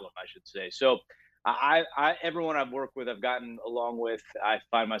problem, I should say. So everyone I've worked with, I've gotten along with. I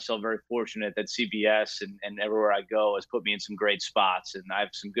find myself very fortunate that CBS and everywhere I go has put me in some great spots, and I have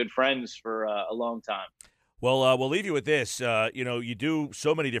some good friends for a long time. Well, we'll leave you with this. You do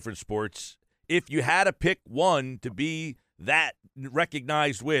so many different sports. If you had to pick one to be that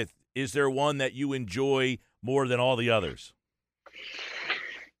recognized with, is there one that you enjoy more than all the others?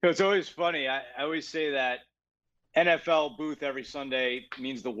 It's always funny. I always say that NFL booth every Sunday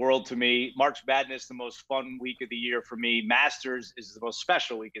means the world to me. March Madness, the most fun week of the year for me. Masters is the most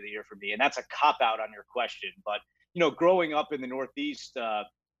special week of the year for me. And that's a cop-out on your question. But, growing up in the Northeast,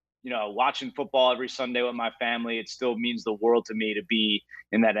 watching football every Sunday with my family, it still means the world to me to be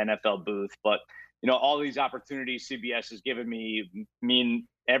in that NFL booth. But, all these opportunities CBS has given me mean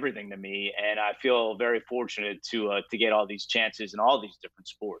everything to me. And I feel very fortunate to get all these chances in all these different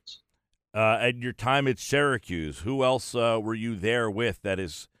sports. At your time at Syracuse, who else were you there with that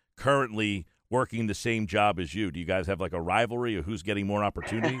is currently working the same job as you? Do you guys have like a rivalry of who's getting more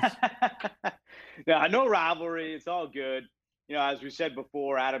opportunities? No rivalry. It's all good. As we said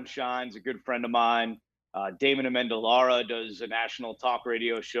before, Adam Shine's a good friend of mine. Damon Amendolara does a national talk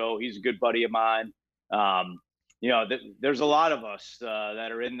radio show. He's a good buddy of mine. There's a lot of us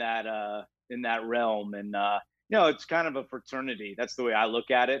that are in that realm, and it's kind of a fraternity. That's the way I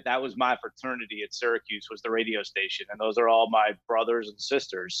look at it. That was my fraternity at Syracuse, was the radio station, and those are all my brothers and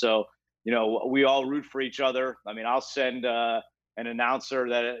sisters. So, we all root for each other. I mean, I'll send an announcer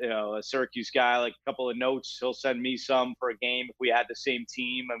that a Syracuse guy like a couple of notes. He'll send me some for a game if we had the same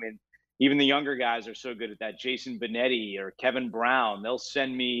team. I mean, even the younger guys are so good at that. Jason Benetti or Kevin Brown, they'll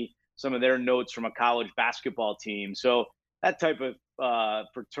send me some of their notes from a college basketball team. So that type of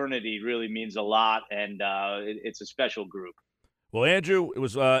fraternity really means a lot, and it's a special group. Well, Andrew, it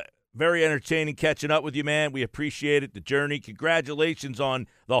was very entertaining catching up with you, man. We appreciate it, the journey. Congratulations on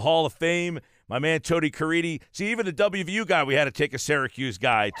the Hall of Fame. My man, Tony Caridi. See, even the WVU guy, we had to take a Syracuse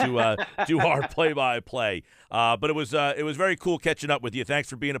guy to do our play-by-play. But it was very cool catching up with you. Thanks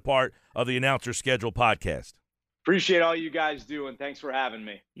for being a part of the Announcer Schedule podcast. Appreciate all you guys do, and thanks for having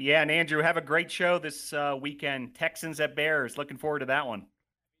me. Yeah, and Andrew, have a great show this weekend. Texans at Bears. Looking forward to that one. Me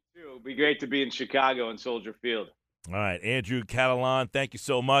too. It'll be great to be in Chicago and Soldier Field. All right, Andrew Catalan, thank you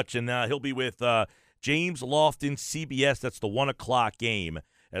so much. And he'll be with James Lofton, CBS. That's the 1 o'clock game,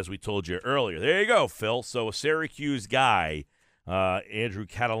 as we told you earlier. There you go, Phil. So a Syracuse guy, Andrew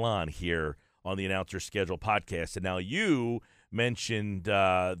Catalan, here on the Announcer Schedule podcast. And now you mentioned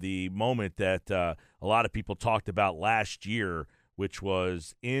the moment that a lot of people talked about last year, which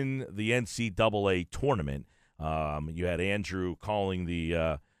was in the NCAA tournament. You had Andrew calling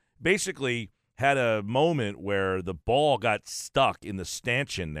the basically had a moment where the ball got stuck in the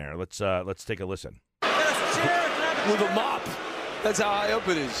stanchion there. Let's take a listen. With a mop. That's how high up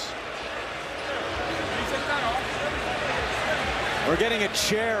it is. We're getting a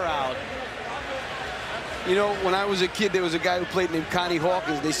chair out. When I was a kid, there was a guy who played named Connie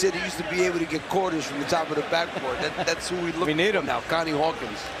Hawkins. They said he used to be able to get quarters from the top of the backboard. That's who we look We need him now, Connie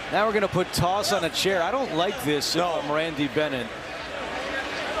Hawkins. Now we're going to put Toss on a chair. I don't like this. No, I'm Randy Bennett.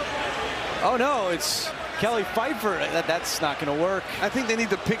 Oh, no, it's Kelly Pfeiffer. That's not going to work. I think they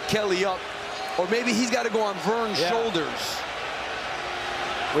need to pick Kelly up. Or maybe he's got to go on Vern's shoulders.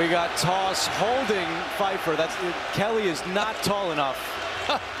 We got Toss holding Pfeiffer. Kelly is not tall enough.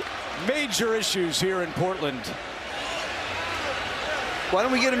 Major issues here in Portland. Why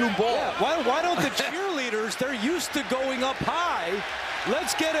don't we get a new ball? Yeah, why don't the cheerleaders, they're used to going up high.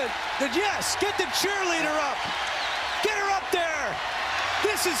 Let's get get the cheerleader up. Get her up there.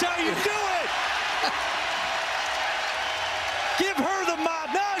 This is how you do it. Give her the mop.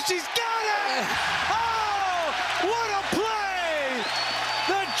 No, she's got it.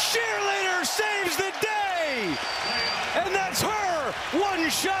 one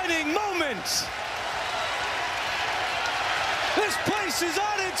shining moment. This place is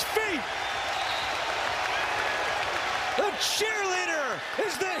on its feet. The cheerleader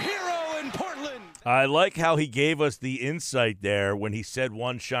is the hero in Portland. I like how he gave us the insight there when he said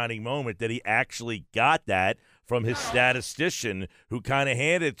one shining moment, that he actually got that from his statistician who kind of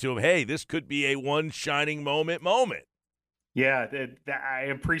handed it to him. Hey, this could be a one shining moment. Yeah, I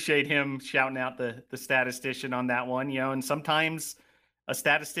appreciate him shouting out the statistician on that one, and sometimes a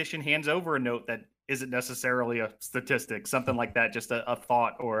statistician hands over a note that isn't necessarily a statistic, something like that, just a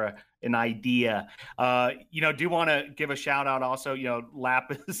thought or an idea. Do want to give a shout out also,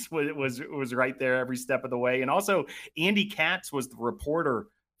 Lapis was right there every step of the way. And also Andy Katz was the reporter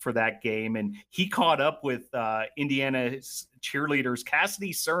for that game, and he caught up with Indiana's cheerleaders.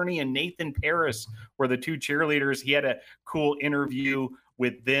 Cassidy Cerny and Nathan Paris were the two cheerleaders. He had a cool interview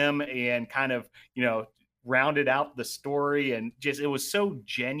with them and kind of, rounded out the story, and just it was so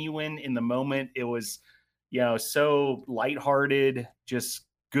genuine in the moment. It was, so lighthearted, just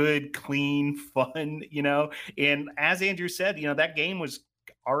good, clean, fun, And as Andrew said, that game was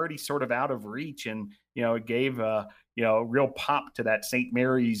already sort of out of reach, and it gave a real pop to that St.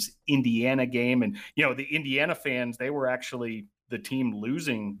 Mary's Indiana game. And the Indiana fans, they were actually the team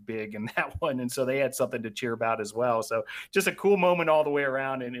losing big in that one, and so they had something to cheer about as well. So just a cool moment all the way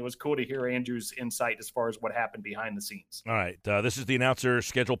around, and it was cool to hear Andrew's insight as far as what happened behind the scenes. All right, this is the Announcer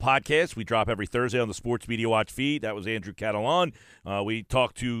Schedule podcast. We drop every Thursday on the Sports Media Watch feed. That was Andrew Catalan. We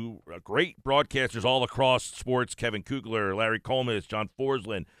talked to great broadcasters all across sports: Kevin Kugler, Larry Colmus, John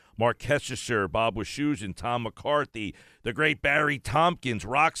Forsland, Mark Kestisher, Bob Wischusen, Tom McCarthy, the great Barry Tompkins,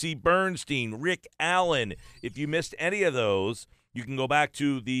 Roxy Bernstein, Rick Allen. If you missed any of those, you can go back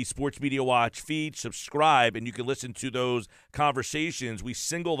to the Sports Media Watch feed, subscribe, and you can listen to those conversations. We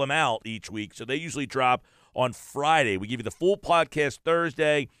single them out each week, so they usually drop on Friday. We give you the full podcast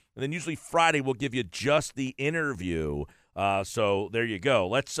Thursday, and then usually Friday we'll give you just the interview. So there you go.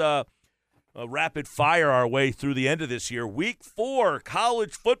 Let's rapid fire our way through the end of this year. Week 4,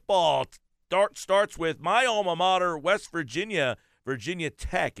 college football starts with my alma mater, West Virginia, Virginia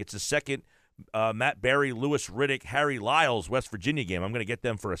Tech. It's the second Matt Berry, Lewis Riddick, Harry Lyles, West Virginia game. I'm going to get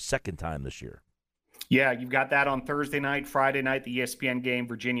them for a second time this year. Yeah, you've got that on Thursday night. Friday night, the ESPN game,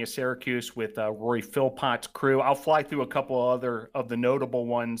 Virginia-Syracuse with Rory Philpott's crew. I'll fly through a couple other of the notable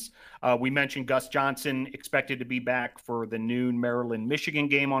ones. We mentioned Gus Johnson expected to be back for the noon Maryland-Michigan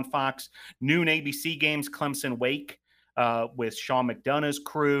game on Fox. Noon ABC games, Clemson-Wake with Sean McDonough's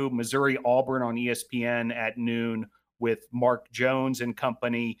crew. Missouri-Auburn on ESPN at noon with Mark Jones and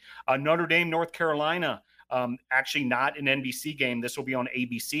company. Notre Dame, North Carolina, actually not an NBC game. This will be on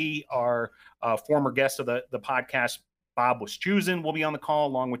ABC. Our former guest of the podcast, Bob Wischusen, will be on the call,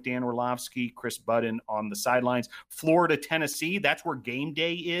 along with Dan Orlovsky, Chris Budden on the sidelines. Florida, Tennessee, that's where game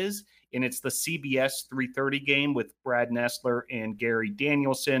day is, and it's the CBS 3:30 game with Brad Nessler and Gary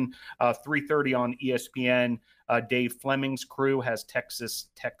Danielson. 3:30 on ESPN. Dave Fleming's crew has Texas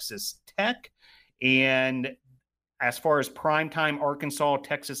Tech. And as far as primetime, Arkansas,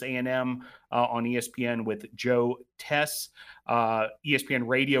 Texas A&M on ESPN with Joe Tess. ESPN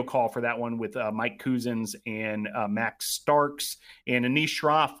radio call for that one with Mike Cousins and Max Starks. And Anish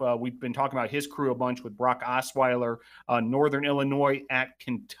Shroff, we've been talking about his crew a bunch with Brock Osweiler. Northern Illinois at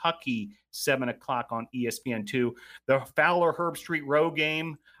Kentucky, 7 o'clock on ESPN2. The Fowler-Herb Street Row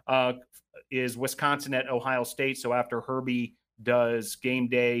game is Wisconsin at Ohio State. So after Herbie does game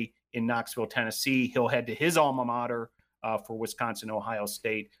day in Knoxville, Tennessee, he'll head to his alma mater for Wisconsin, Ohio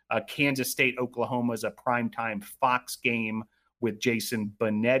State. Kansas State, Oklahoma is a primetime Fox game with Jason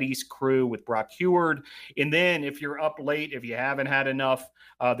Bonetti's crew with Brock Heward. And then if you're up late, if you haven't had enough,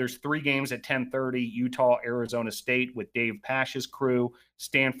 there's 3 games at 10:30, Utah, Arizona State with Dave Pasch's crew,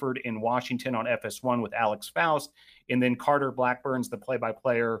 Stanford and Washington on FS1 with Alex Faust, and then Carter Blackburn's the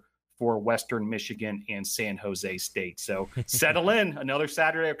play-by-player for Western Michigan and San Jose State. So settle in, another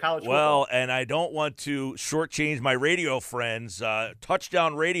Saturday of college football. Well, and I don't want to shortchange my radio friends.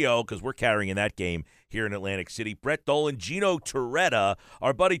 Touchdown Radio, because we're carrying that game here in Atlantic City. Brett Dolan, Gino Torretta,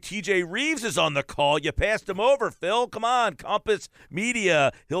 our buddy TJ Reeves is on the call. You passed him over, Phil. Come on, Compass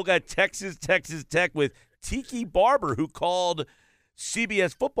Media. He'll got Texas Tech with Tiki Barber, who called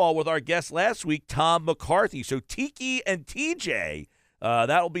CBS football with our guest last week, Tom McCarthy. So Tiki and TJ,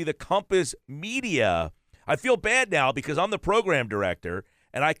 that'll be the Compass Media. I feel bad now because I'm the program director,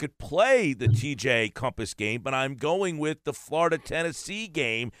 and I could play the TJ Compass game, but I'm going with the Florida-Tennessee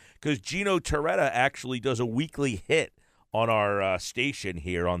game because Gino Torretta actually does a weekly hit on our station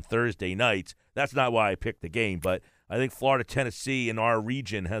here on Thursday nights. That's not why I picked the game, but I think Florida-Tennessee in our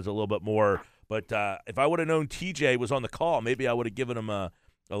region has a little bit more But if I would have known TJ was on the call, maybe I would have given him a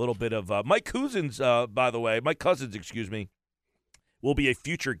little bit of Mike Cousins, by the way. Mike Cousins, excuse me, will be a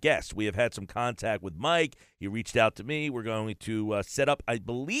future guest. We have had some contact with Mike. He reached out to me. We're going to set up, I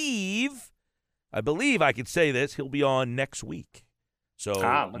believe I can say this, he'll be on next week. So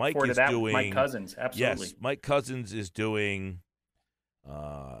look Mike forward is to that doing with Mike Cousins, absolutely. Yes, Mike Cousins is doing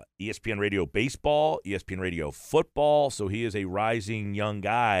ESPN Radio Baseball, ESPN Radio Football. So he is a rising young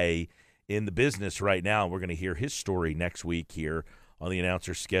guy in the business right now. We're going to hear his story next week here on the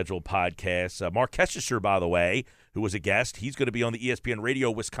Announcer Schedule podcast. Mark Kestecher, by the way, who was a guest, he's going to be on the ESPN Radio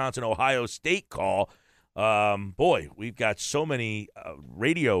Wisconsin-Ohio State call. Boy, we've got so many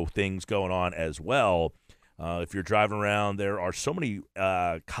radio things going on as well. If you're driving around, there are so many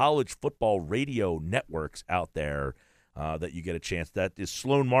college football radio networks out there that you get a chance. That is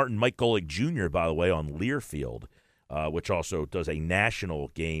Sloan Martin, Mike Golick Jr., by the way, on Learfield, which also does a national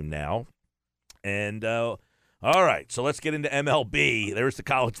game now. And all right, so let's get into MLB. There's the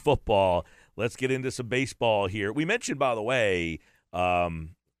college football. Let's get into some baseball here. We mentioned, by the way,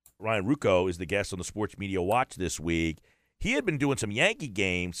 Ryan Ruocco is the guest on the Sports Media Watch this week. He had been doing some Yankee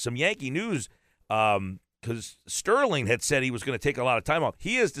games, some Yankee news, because Sterling had said he was going to take a lot of time off.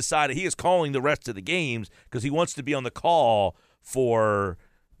 He has decided he is calling the rest of the games because he wants to be on the call for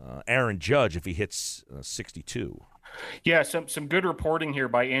Aaron Judge if he hits 62. Yeah, some good reporting here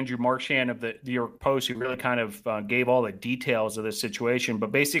by Andrew Marchand of the New York Post, who really kind of gave all the details of this situation.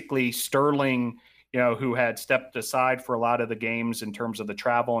 But basically, Sterling, who had stepped aside for a lot of the games in terms of the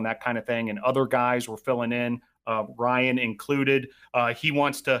travel and that kind of thing, and other guys were filling in, Ryan included. He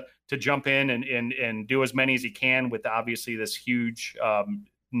wants to jump in and do as many as he can with obviously this huge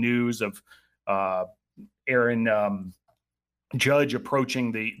news of Aaron Judge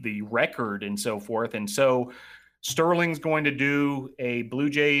approaching the record and so forth. And so Sterling's going to do a Blue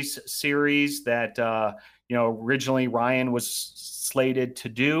Jays series that, originally Ryan was slated to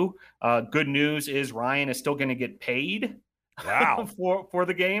do. Good news is Ryan is still going to get paid. Wow. for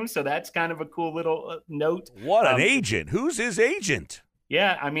the game. So that's kind of a cool little note. What an agent. Who's his agent?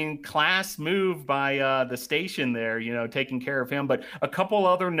 Yeah, I mean, class move by the station there, taking care of him. But a couple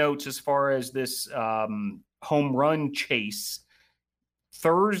other notes as far as this home run chase.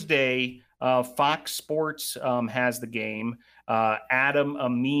 Thursday, Fox Sports has the game. Adam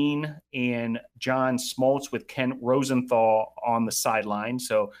Amin and John Smoltz with Ken Rosenthal on the sideline.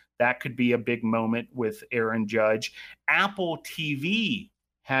 So that could be a big moment with Aaron Judge. Apple TV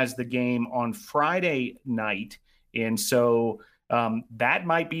has the game on Friday night. And so that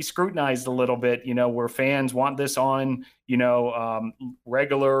might be scrutinized a little bit, where fans want this on,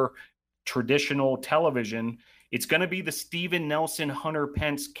 regular traditional television. It's going to be the Steven Nelson, Hunter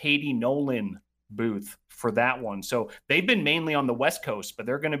Pence, Katie Nolan booth for that one. So they've been mainly on the West Coast, but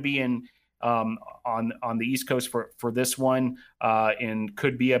they're going to be in on the East Coast for this one, and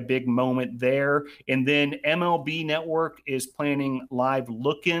could be a big moment there. And then MLB Network is planning live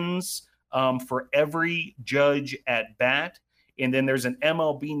look-ins for every Judge at bat. And then there's an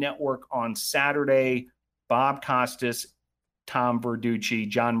MLB Network on Saturday. Bob Costas, Tom Verducci,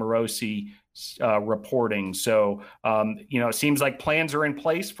 John Morosi reporting. So, it seems like plans are in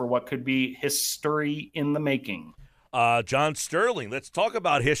place for what could be history in the making. John Sterling, let's talk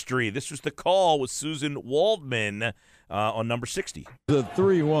about history. This was the call with Susan Waldman on number 60. The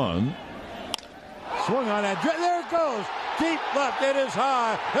 3-1. Swung on that. There it goes. Deep left. It is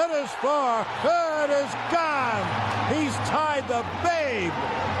high. It is far. It is gone. He's tied the babe.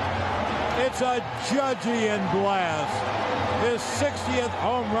 It's a Judgian blast. His 60th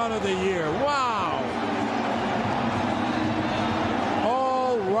home run of the year. Wow.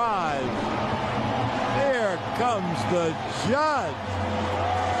 All rise. Here comes the Judge.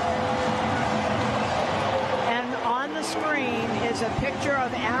 And on the screen is a picture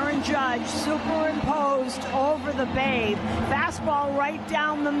of Aaron Judge superimposed over the babe. Fastball right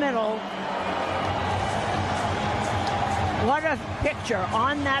down the middle. What a picture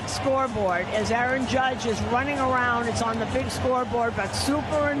on that scoreboard as Aaron Judge is running around. It's on the big scoreboard, but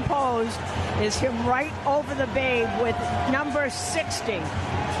superimposed is him right over the babe with number 60.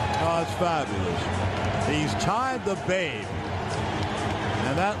 Oh, it's fabulous. He's tied the babe.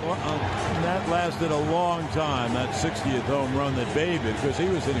 And that lasted a long time, that 60th home run that Babe did, because he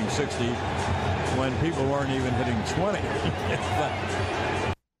was hitting 60 when people weren't even hitting 20.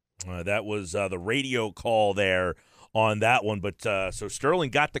 That was the radio call there on that one. But so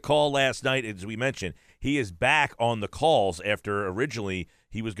Sterling got the call last night. As we mentioned, he is back on the calls after originally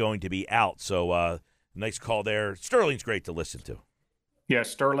he was going to be out. So nice call there. Sterling's great to listen to. Yeah,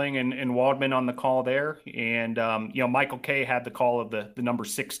 Sterling and Waldman on the call there. And, Michael Kay had the call of the number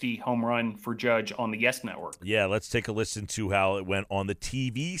 60 home run for Judge on the Yes Network. Yeah, let's take a listen to how it went on the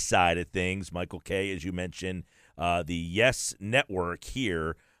TV side of things. Michael Kay, as you mentioned, the Yes Network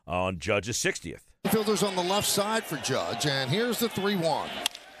here on Judge's 60th. Fielders on the left side for Judge, and here's the 3-1.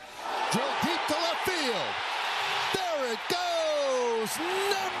 Drill deep to left field. There it goes.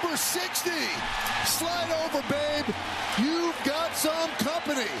 Number 60. Slide over, babe. You've got some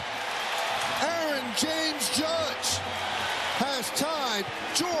company. Aaron James Judge has tied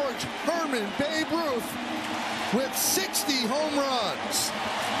George Herman Babe Ruth with 60 home runs.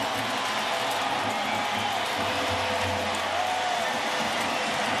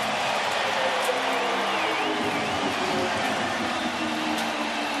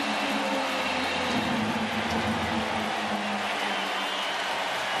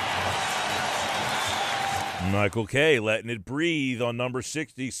 Michael Kay letting it breathe on number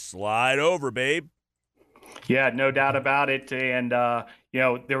 60. Slide over, babe. Yeah, no doubt about it. And,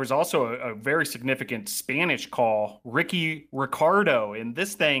 there was also a very significant Spanish call, Ricky Ricardo, and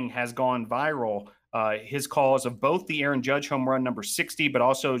this thing has gone viral. His calls of both the Aaron Judge home run number 60, but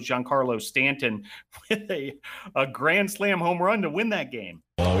also Giancarlo Stanton with a grand slam home run to win that game.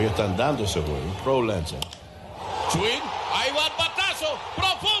 Todavía están dando ese juego. Pro Lanza. Swing. Ahí va el batazo.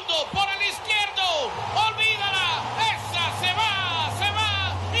 Profundo por el izquierdo. Olvídala. Esa se va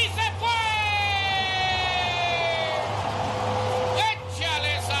y se fue.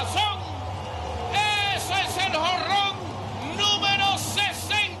 Échale sazón. Eso es el jonrón número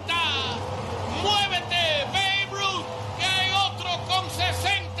 60. Muévete, Babe Ruth, que hay otro con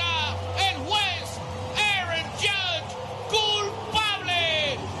 60. El juez, Aaron Judge,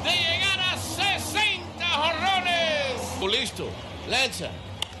 culpable de llegar a 60 jonrones. Listo, lanza.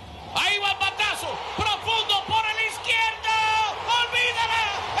 Ahí va el batazo, profundo por el izquierdo. Olvídala,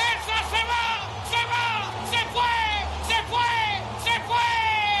 esa se fue.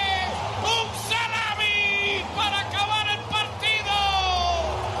 Un salami para acabar el partido.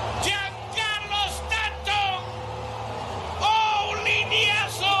 Giancarlo Stanton. Oh, un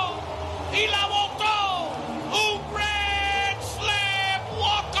lineazo y la botó. Un grand slam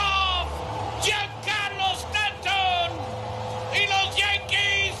walk-off. Giancarlo Stanton. Y los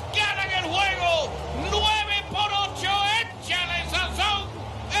Yankees ganan el juego 9-8. Échale sazón.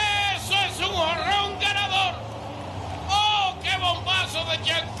 Eso es un jonrón ganador. Oh, qué bombazo de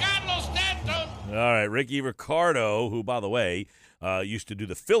Giancarlo Stanton. All right, Ricky Ricardo, who, by the way, used to do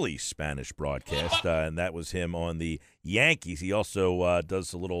the Phillies Spanish broadcast, and that was him on the Yankees. He also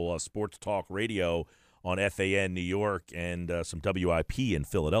does a little sports talk radio on FAN New York and some WIP in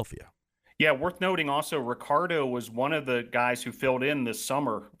Philadelphia. Yeah, worth noting also, Ricardo was one of the guys who filled in this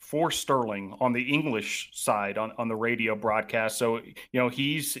summer for Sterling on the English side on the radio broadcast. So,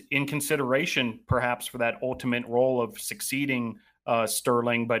 he's in consideration perhaps for that ultimate role of succeeding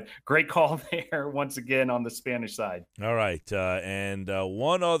Sterling, but great call there once again on the Spanish side. All right, and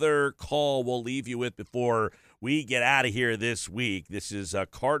one other call we'll leave you with before we get out of here this week. This is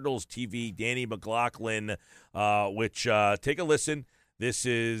Cardinals TV, Danny McLaughlin, which take a listen. This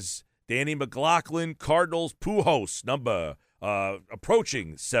is Danny McLaughlin, Cardinals Pujols, number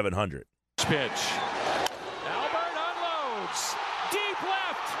approaching 700. Pitch. Albert unloads. Deep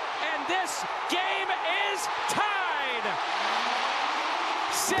left. And this game is tied.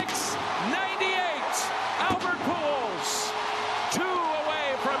 698. Albert Pujols. 2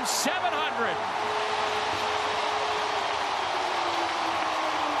 away from 700.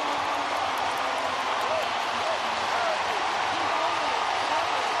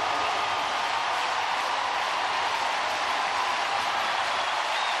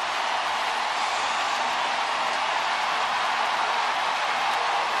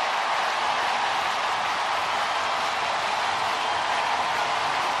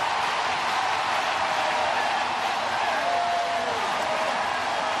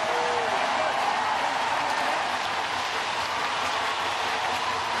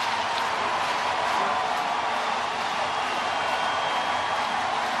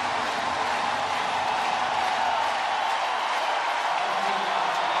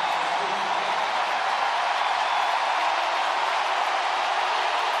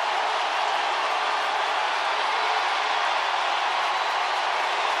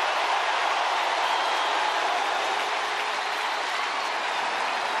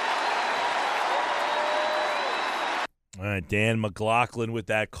 All right, Dan McLaughlin with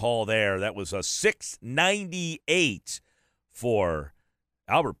that call there. That was a 698 for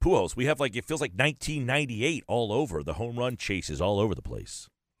Albert Pujols. We have it feels like 1998 all over. The home run chases all over the place.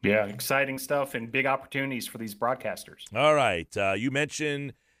 Yeah, exciting stuff and big opportunities for these broadcasters. All right. You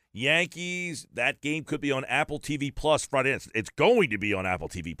mentioned Yankees. That game could be on Apple TV Plus Friday night. It's going to be on Apple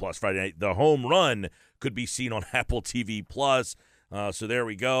TV Plus Friday night. The home run could be seen on Apple TV Plus. So there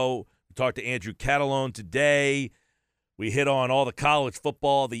we go. We talked to Andrew Catalone today. We hit on all the college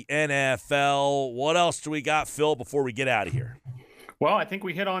football, the NFL. What else do we got, Phil, before we get out of here? Well, I think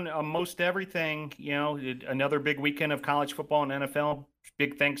we hit on most everything. Another big weekend of college football and NFL.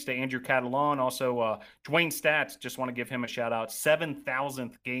 Big thanks to Andrew Catalone. Also, Dwayne Stats, just want to give him a shout out.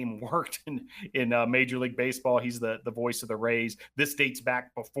 7,000th game worked in Major League Baseball. He's the voice of the Rays. This dates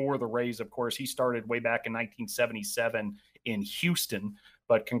back before the Rays, of course. He started way back in 1977 in Houston.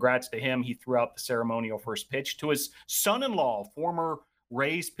 But congrats to him. He threw out the ceremonial first pitch to his son-in-law, former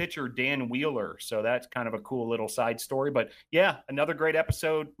Rays pitcher Dan Wheeler. So that's kind of a cool little side story. But yeah, another great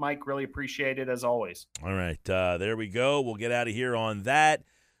episode, Mike. Really appreciate it as always. All right, there we go. We'll get out of here on that.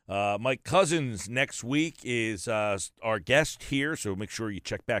 Mike Couzens next week is our guest here, so make sure you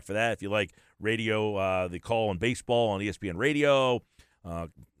check back for that. If you like radio, the call on baseball on ESPN Radio,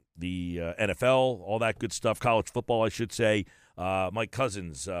 the NFL, all that good stuff, college football, I should say. Mike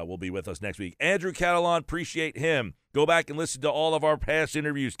Couzens will be with us next week. Andrew Catalone, appreciate him. Go back and listen to all of our past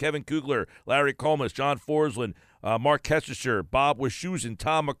interviews. Kevin Kugler, Larry Comas, John Forsland, Mark Kestecher, Bob Wischusen,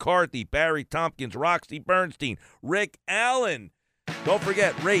 Tom McCarthy, Barry Tompkins, Roxy Bernstein, Rick Allen. Don't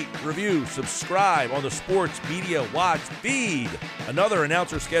forget, rate, review, subscribe on the Sports Media Watch feed. Another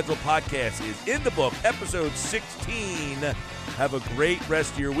Announcer Schedule podcast is in the book, episode 16. Have a great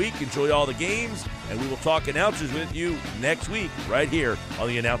rest of your week. Enjoy all the games, and we will talk announcers with you next week right here on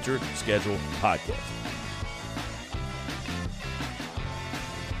the Announcer Schedule podcast.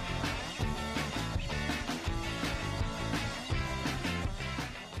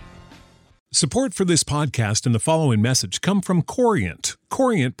 Support for this podcast and the following message come from Corient.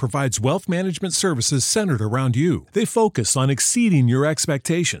 Corient provides wealth management services centered around you. They focus on exceeding your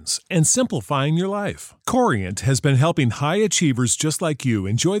expectations and simplifying your life. Corient has been helping high achievers just like you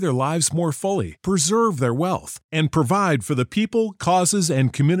enjoy their lives more fully, preserve their wealth, and provide for the people, causes,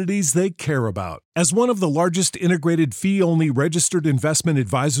 and communities they care about. As one of the largest integrated fee-only registered investment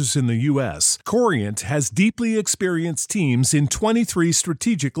advisors in the U.S., Corient has deeply experienced teams in 23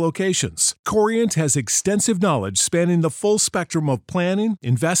 strategic locations. Corient has extensive knowledge spanning the full spectrum of planning,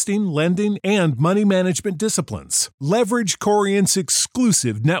 investing, lending, and money management disciplines. Leverage Corient's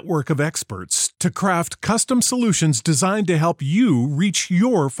exclusive network of experts to craft custom solutions designed to help you reach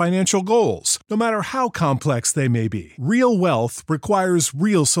your financial goals, no matter how complex they may be. Real wealth requires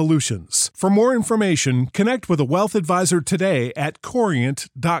real solutions. For more information, connect with a wealth advisor today at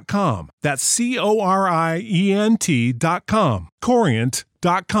Corient.com. That's Corient.com.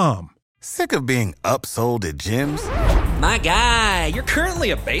 Corient.com. Sick of being upsold at gyms? My guy, you're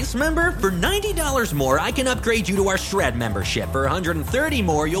currently a base member? For $90 more, I can upgrade you to our Shred membership. For $130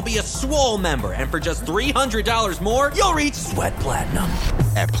 more, you'll be a Swole member. And for just $300 more, you'll reach Sweat Platinum.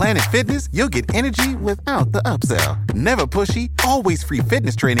 At Planet Fitness, you'll get energy without the upsell. Never pushy, always free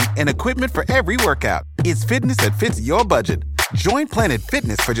fitness training and equipment for every workout. It's fitness that fits your budget. Join Planet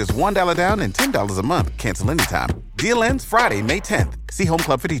Fitness for just $1 down and $10 a month. Cancel anytime. Deal ends Friday, May 10th. See Home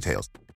Club for details.